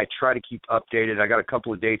 Sharkboy.net. I try to keep updated. I got a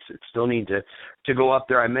couple of dates that still need to go up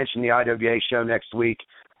there. I mentioned the IWA show next week,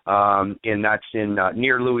 and that's in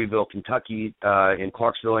near Louisville, Kentucky, in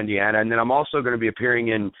Clarksville, Indiana, and then I'm also going to be appearing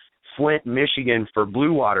in Flint, Michigan for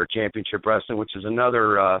Blue Water Championship Wrestling, which is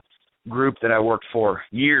another group that I worked for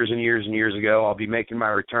years and years and years ago. I'll be making my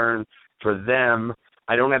return for them.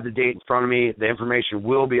 I don't have the date in front of me. The information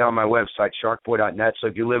will be on my website, sharkboy.net. So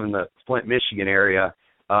if you live in the Flint, Michigan area,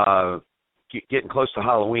 getting close to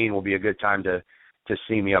Halloween will be a good time to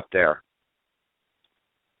see me up there.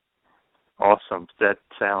 Awesome. That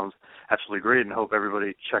sounds absolutely great, and I hope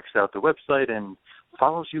everybody checks out the website and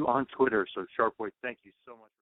follows you on Twitter. So, Shark Boy, thank you so much.